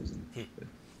for some reason.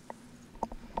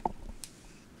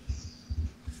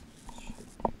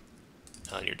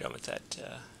 And you're done with that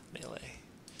melee.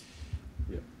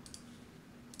 Yep.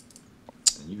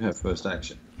 And you have first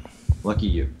action. Lucky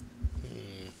you.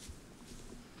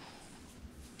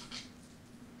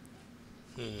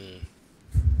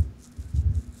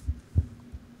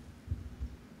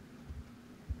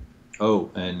 Oh,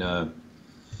 and I'm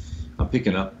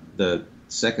picking up the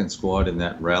second squad in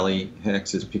that rally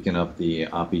hex is picking up the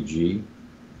RPG,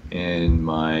 and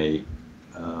my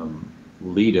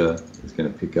leader is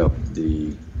going to pick up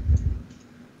the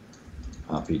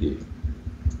RPD.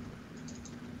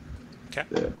 Okay.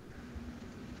 There.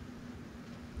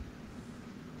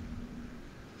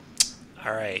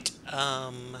 All right.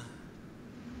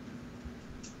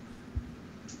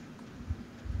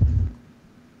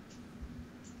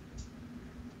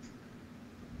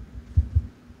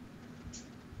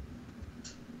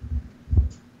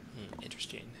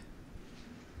 Interesting.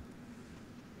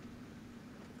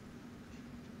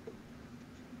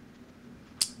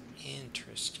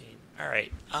 Interesting. All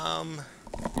right.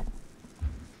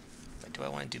 Do I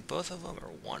want to do both of them or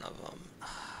one of them?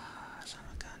 Son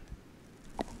of a gun.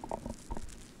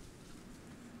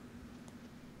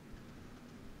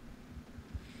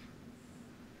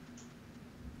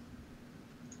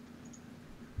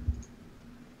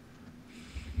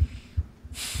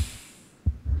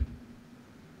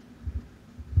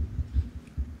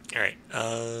 All right.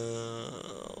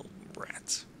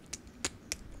 Rats.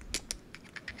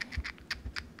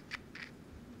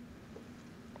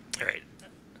 All right.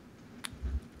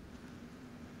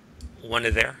 One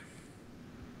to there.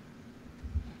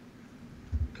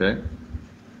 Okay.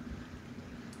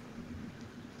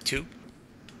 Two.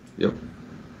 Yep.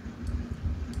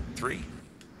 Three.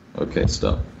 Okay,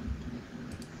 stop.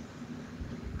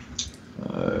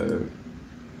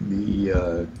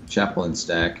 The chaplain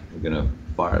stack, we're gonna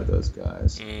fire those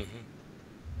guys. Mm-hmm.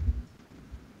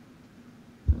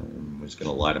 We're just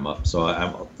gonna light them up. So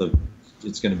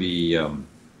it's gonna be a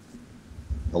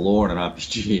lore and an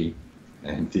RPG,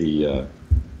 and the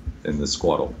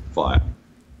squad will fire.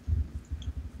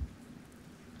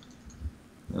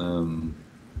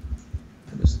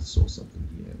 I just saw something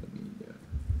here. Let me.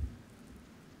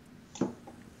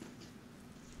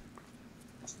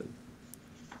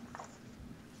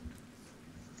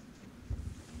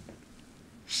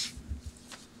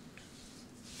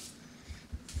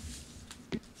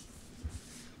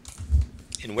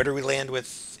 And where do we land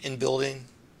with in building?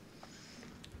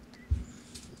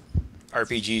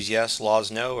 RPGs, yes.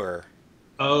 Laws, no. Or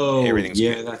Oh, everything's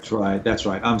yeah, good? that's right. That's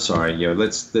right. I'm sorry. Yeah,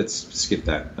 let's skip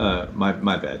that. My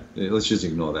bad. Let's just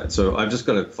ignore that. So I've just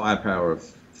got a firepower of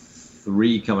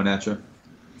 3 coming at you.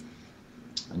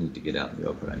 I need to get out in the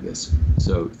open, I guess.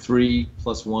 So 3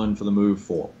 plus 1 for the move,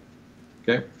 4.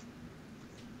 Okay.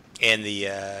 And the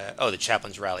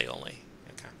chaplain's rally only.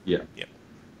 Okay. Yeah. Yep.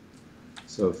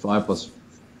 So 5 plus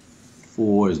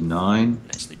 4 is 9.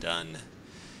 Nicely done.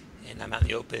 And I'm out in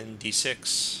the open.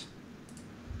 D6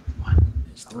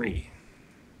 is 3.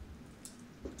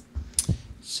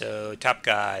 So top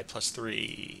guy plus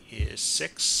 3 is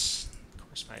 6. Of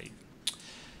course, my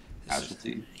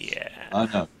Casualty. yeah.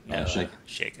 No. No, Shaken.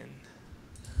 shaken.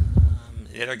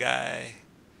 The other guy.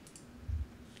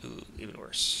 Ooh, even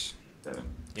worse. 7.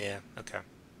 Yeah. Okay.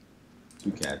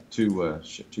 2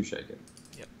 shaken.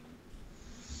 Yep.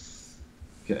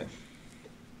 Okay.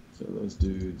 So those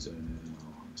dudes are now,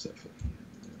 except for him,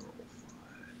 they're all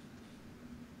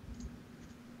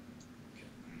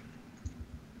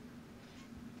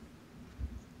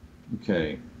fine.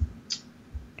 Okay.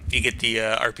 Do you get the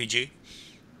RPG?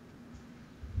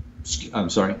 I'm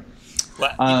sorry.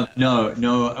 What? No,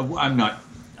 I'm not.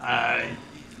 I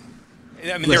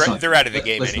mean, Let's they're out of the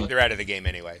game. let's not. They're out of the game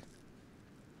anyway,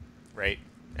 right?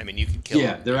 I mean, you can kill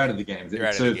Yeah, them. they're out of the game. They're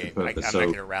out It of the serves game. purpose, I'm so, not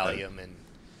going to rally them, and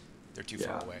they're too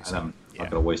far away. and So, I'm yeah.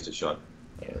 not going to waste a shot.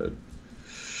 Yeah.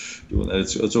 Doing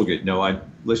that. It's all good. No,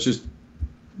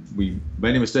 we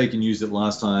made a mistake and used it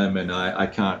last time, and I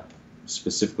can't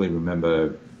specifically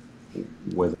remember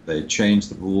whether they changed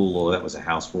the rule or that was a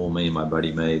house rule me and my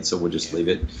buddy made. So we'll just leave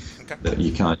it. Okay. That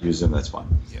you can't use them. That's fine.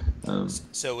 Yeah.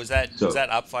 So was that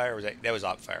op fire? Or was that was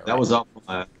op fire? Right? That was up.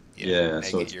 Yeah.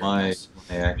 So Negate it's your my impulse.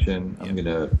 action. Yep. I'm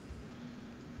gonna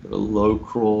low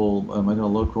crawl. Am I gonna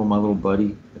low crawl my little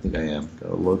buddy? I think I am.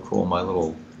 Gonna low crawl my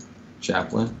little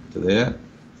chaplain to there.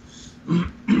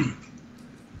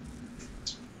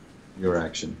 Your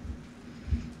action.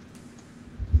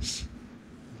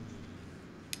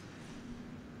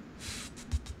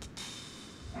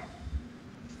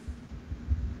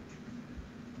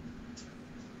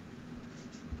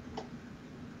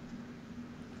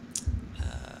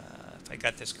 If I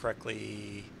got this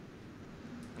correctly,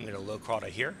 I'm going to low crawl to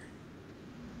here.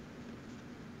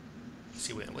 Let's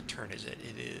see, what turn is it?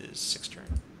 It is 6 turn.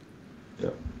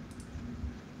 Yep.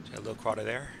 So low crawl to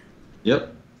there.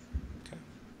 Yep. Okay.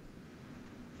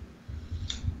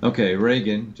 Okay,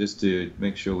 Reagan, just to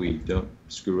make sure we don't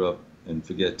screw up and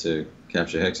forget to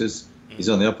capture hexes. He's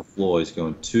on the upper floor. He's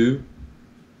going 2,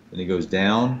 then he goes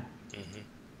down to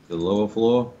the lower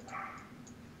floor.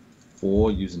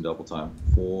 4 using double time.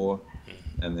 4,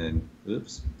 and then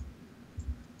oops.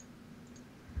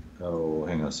 Oh,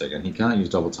 hang on a second. He can't use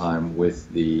double time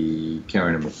with the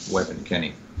carrying a weapon, can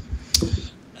he?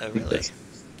 Oh, really?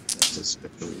 That's a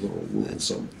special little rule.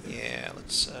 So Yeah,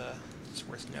 it's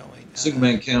worth knowing. single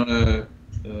man counter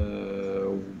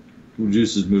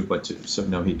reduces move by 2. So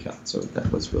no, he can't. So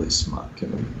that was really smart,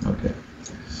 Kevin. Okay.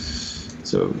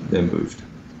 So they moved.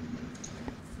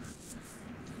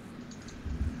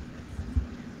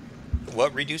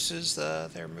 What reduces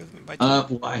their movement by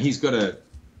 2? Well, he's got a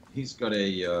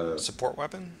Support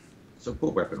weapon?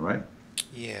 support weapon, right?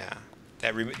 Yeah.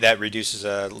 That reduces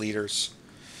leaders.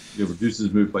 It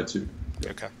reduces move by 2.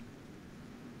 Okay.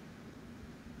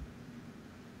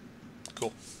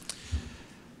 Cool.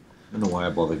 I don't know why I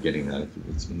bothered getting that.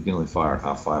 You can only fire at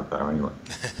half firepower anyway.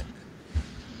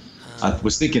 I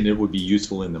was thinking it would be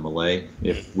useful in the melee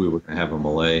if we were going to have a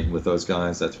melee with those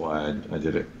guys. That's why I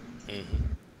did it.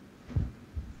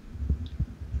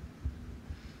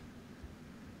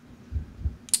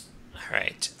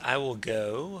 right. I will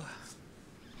go.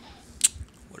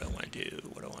 What do I want to do?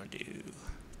 What do I want to do?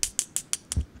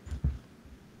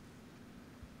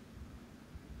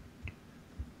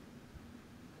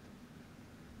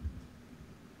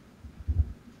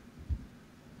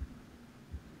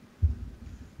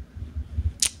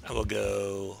 I will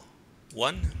go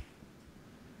 1,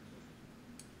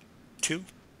 2.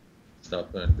 Stop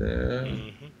right there.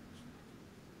 Mm-hmm.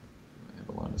 I have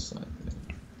a line of sight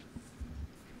there.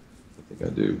 I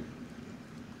think I do.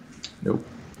 Nope.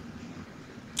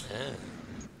 Ah.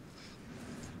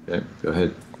 Okay, go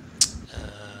ahead.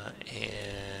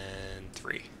 And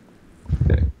 3.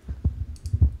 Okay.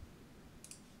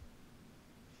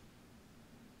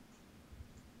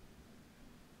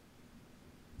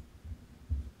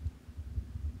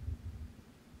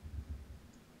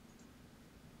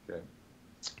 Okay.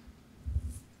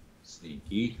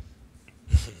 Sneaky.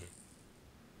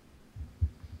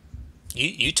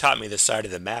 You taught me the side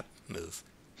of the map move.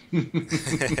 Damn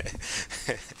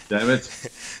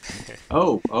it.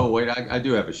 Oh, wait, I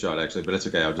do have a shot actually, but it's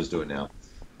okay. I'll just do it now.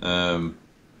 Um,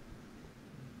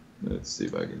 let's see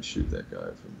if I can shoot that guy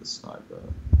from the sniper.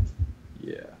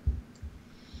 Yeah.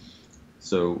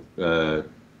 So I'm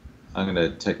gonna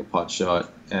take a pot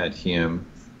shot at him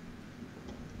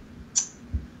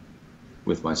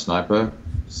with my sniper.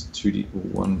 It's 2D,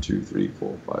 1, 2, 3,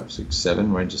 4, 5, 6,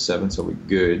 7. Range of 7, so we're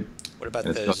good. What about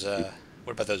And those?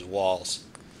 What about those walls?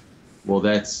 well,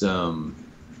 that's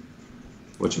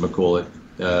whatchamacallit.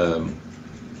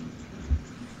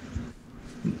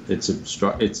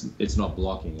 It's not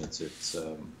blocking. It's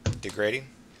Degrading?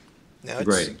 No,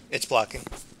 degrading. it's blocking.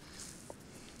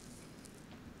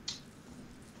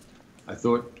 I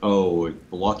thought,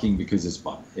 blocking because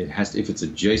it has to, if it's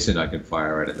adjacent, I can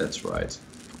fire at it. That's right.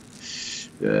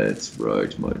 That's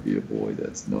right, my dear boy.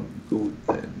 That's not good.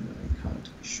 Then I can't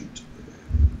shoot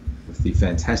with the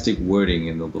fantastic wording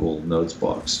in the little notes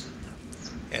box.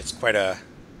 Yeah, it's quite a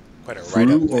write up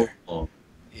Through or there. long?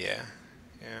 Yeah,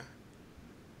 yeah.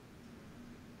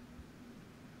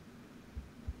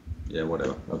 Yeah,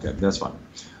 whatever. Okay, that's fine.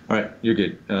 All right, you're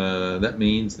good. That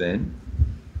means then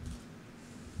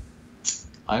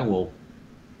I will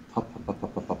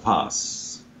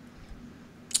pass.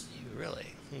 You really?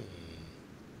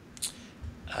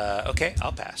 Okay,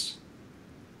 I'll pass.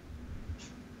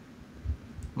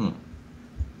 Hmm.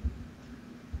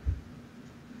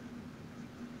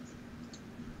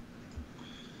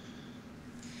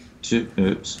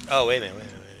 Oops. Oh, wait a minute, wait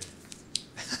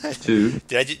a minute. 2.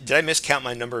 Did I miscount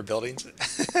my number of buildings? Do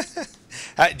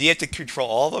you have to control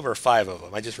all of them or 5 of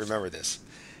them? I just remember this.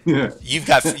 Yeah. You've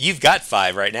got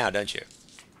 5 right now, don't you?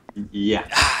 Yeah.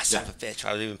 Ah, son Yeah. of a bitch! I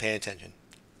wasn't even paying attention.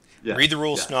 Yeah. Read the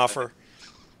rules, Yeah. Snoffer.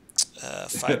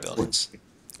 5 buildings.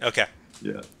 Okay,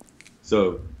 Yeah.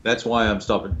 So that's why I'm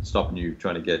stopping you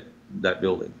trying to get that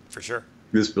building, for sure.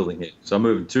 this building here. So I'm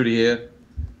moving 2 to here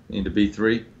into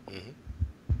B3. Hmm.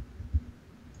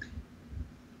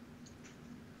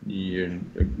 You're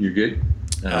good.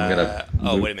 And I'm gonna.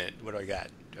 Oh, move. wait a minute. What do I got?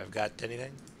 Do I've got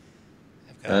anything?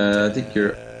 I've got. I think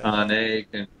your Arne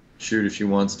can shoot if she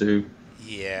wants to.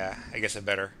 Yeah, I guess I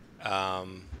better.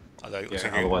 Although it looks Yeah.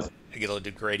 like Otherwise, I get a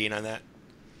little degrading on that.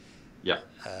 yeah.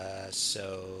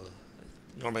 So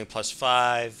normally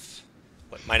 +5.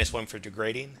 What, -1 for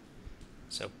degrading?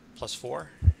 So +4.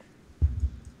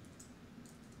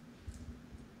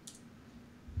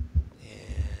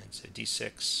 And so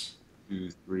D6. 2,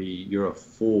 3. You're a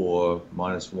 4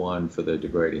 -1 for the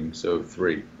degrading, so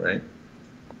 3, right?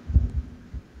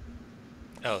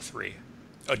 Oh, 3.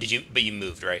 Oh, did you? But you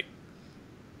moved, right?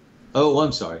 Oh,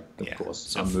 I'm sorry. Of Yeah. course,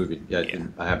 So I'm moving. Yeah, yeah.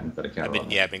 I haven't got a counter on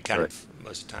that. I've been counting Right.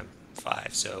 most of the time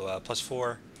 5. So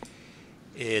 +4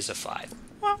 is a 5.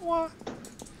 Wah, wah.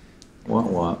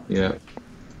 Wah. Yeah.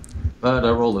 But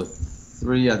I rolled a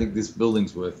 3. I think this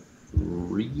building's worth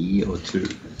 3 or 2.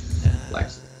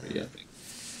 Black's 3, I think.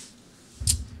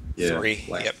 Yeah, 3.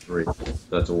 black's Yep. 3.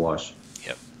 That's a wash.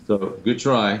 Yep. So good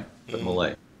try, but Mm.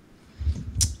 Malay.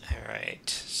 All right.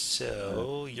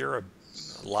 So you're a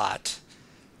lot.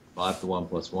 5 to 1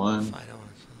 + 1. I don't.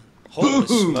 Holy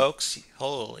smokes!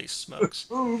 Holy smokes!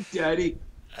 Oh, daddy.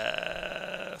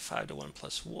 5 to 1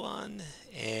 + 1,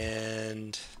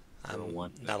 and I'm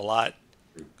 1. not a lot.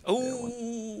 Yeah,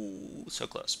 Oh, so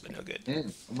close, but no good.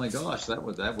 10. Oh my gosh, that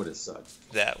would have sucked.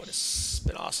 That would have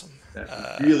been awesome.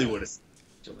 That really would have sucked.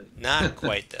 Actually. Not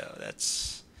quite though.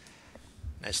 That's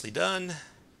nicely done.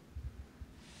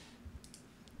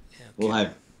 Okay. We'll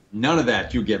have none of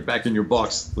that. You get back in your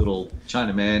box, little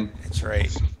Chinaman. That's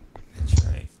right. That's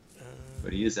right.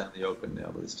 But he is out in the open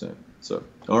now this turn. So,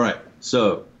 all right.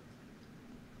 So,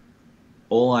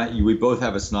 we both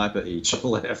have a sniper each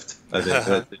left. I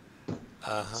think.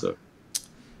 Uh-huh. So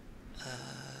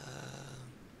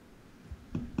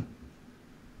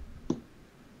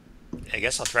I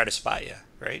guess I'll try to spot you,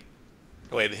 right?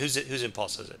 Oh, wait, but whose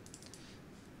impulse is it?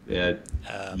 yeah,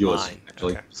 yours Mine.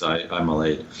 actually. Okay. So I'm a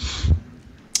lead.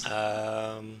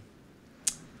 Um,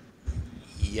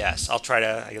 yes, I'll try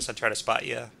to. I guess I'll try to spot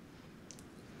you.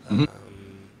 Mhm.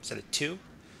 Is that a 2?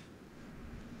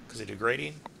 Because of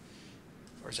degrading,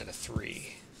 or is that a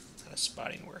 3? How does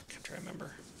spotting work? I'm trying to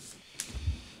remember.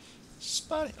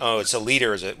 Spotting. Oh, it's a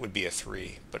leader. Would be a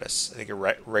 3, but I think a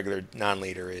regular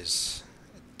non-leader is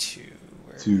a 2.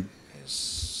 Where 2. is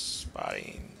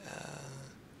spotting?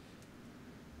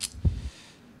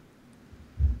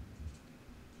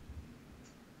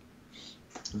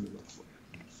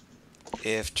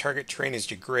 If target terrain is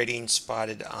degrading,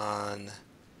 spotted on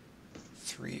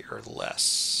 3 or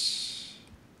less.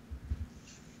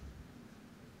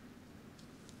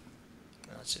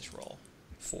 Let's just roll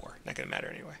 4. Not going to matter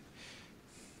anyway.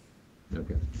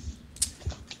 Okay.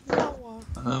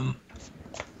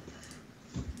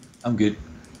 I'm good.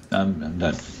 I'm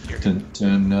done.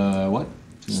 Turn what?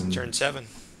 Turn 7.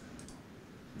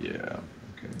 Yeah.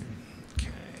 Okay.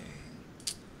 Okay.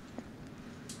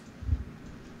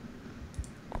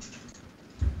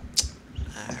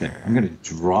 Okay. I'm gonna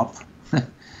drop. I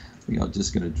think I'm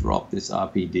just gonna drop this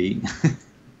RPD.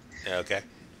 Okay.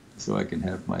 So I can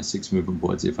have my 6 movement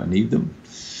points if I need them.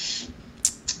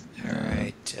 All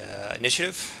right.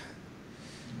 Initiative.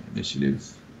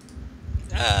 Initiative.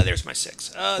 There's my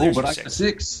 6. Oh, but I got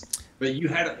 6. But you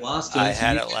had it last turn. I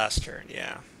had it last turn.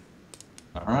 Yeah.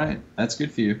 All right, that's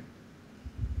good for you.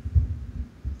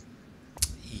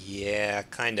 Yeah,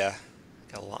 kinda.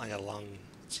 I got a long.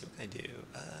 Let's see what I do.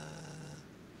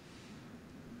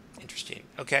 Interesting.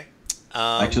 Okay.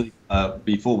 Actually,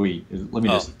 before let me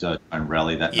just try and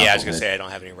rally that. Yeah, I was gonna say I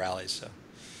don't have any rallies, so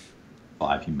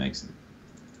 5, he makes it.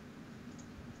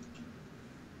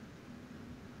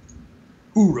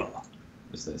 Hoorah,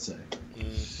 as they say.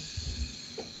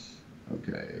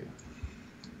 Okay.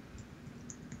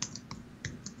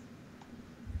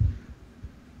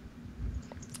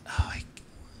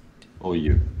 Oh,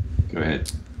 you. Go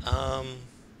ahead. Oh,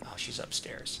 she's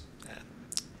upstairs.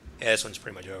 Yeah, this one's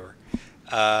pretty much over.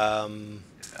 Yeah.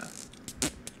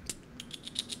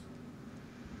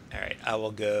 All right, I will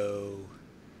go.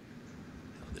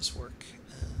 How will this work?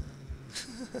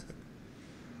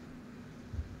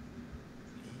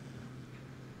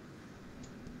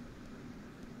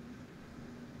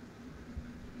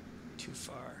 Too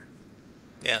far.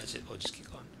 Yeah, we'll just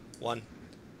keep going. 1,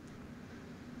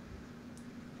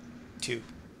 2.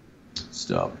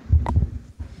 Stop.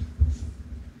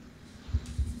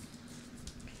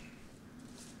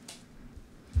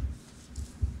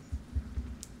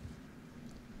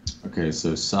 Okay,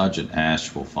 so Sergeant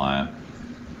Ash will fire.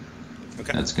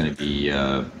 Okay. That's going to be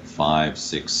 5,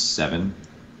 6, 7.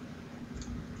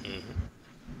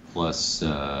 Plus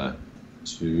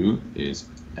 2 is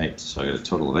 8. So I got a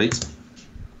total of 8.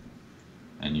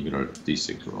 And you got a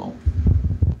d6 roll.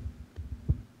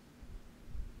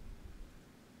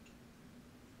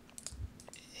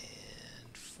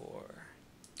 And 4.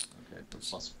 Okay,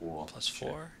 plus 4. Plus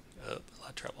 4. Oh, a lot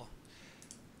of trouble.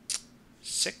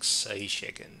 6. He's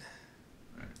shaken.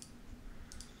 Right.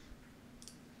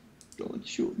 Don't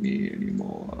shoot me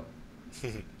anymore.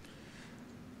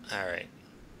 All right.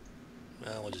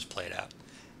 Well, we'll just play it out.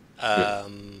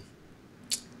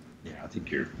 Yeah, I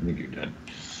think you're done.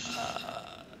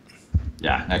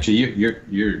 Yeah, actually,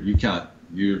 you can't.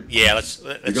 Yeah, let's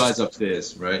the guy's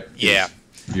upstairs, right? Yeah.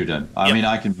 You're done. I mean,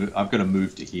 I've got to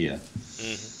move to here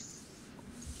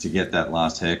to get that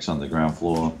last hex on the ground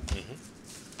floor.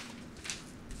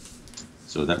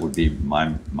 So that would be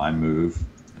my move.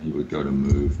 He would go to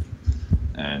move,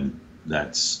 and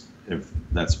that's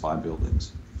 5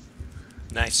 buildings.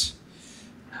 Nice.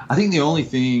 I think the only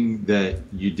thing that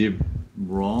you did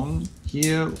wrong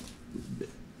here,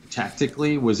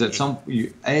 tactically, was that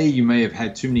you may have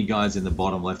had too many guys in the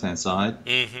bottom left-hand side,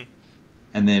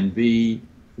 and then B,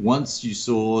 once you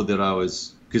saw that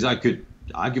because I could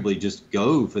arguably just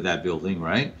go for that building,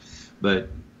 right? But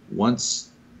once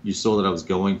you saw that I was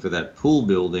going for that pool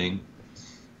building,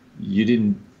 you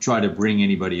didn't try to bring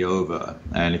anybody over.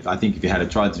 And I think if you had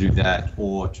tried to do that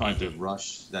or tried to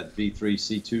rush that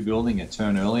B3C2 building a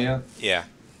turn earlier,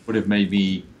 would have made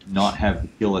me not have the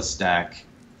killer stack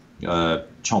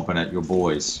chomping at your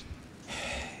boys.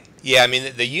 Yeah, I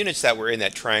mean the units that were in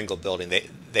that triangle building,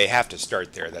 they have to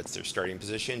start there. That's their starting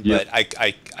position. But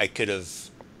I could have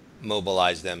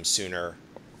mobilized them sooner.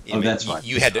 That's right.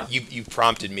 You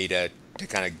prompted me to to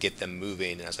kind of get them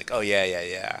moving. And I was like, oh yeah, yeah,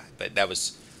 yeah. But that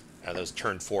was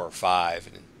turn 4 or 5,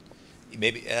 and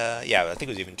maybe yeah, I think it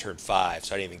was even turn 5,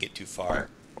 so I didn't even get too Right. far.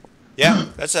 Yeah,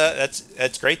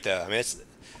 that's great though. I mean,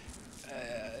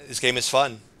 this game is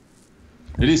fun.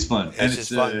 It is fun, and It's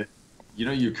just fun. you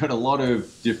know, you've got a lot of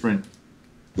different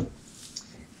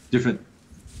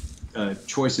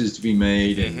choices to be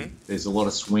made, Hmm. and there's a lot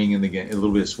of swing in the game. A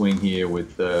little bit of swing here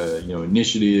with you know,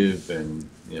 initiative and,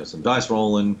 you know, some dice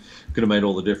rolling. Could have made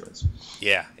all the difference.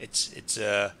 Yeah, it's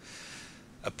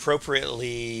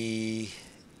appropriately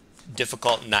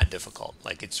difficult and not difficult.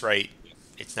 Like it's right.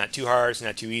 It's not too hard. It's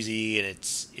not too easy, and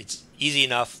it's easy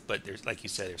enough. But there's, like you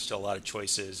said, there's still a lot of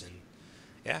choices, and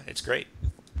yeah, it's great.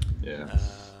 Yeah, Um,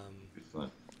 good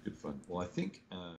fun, good fun. Well, I think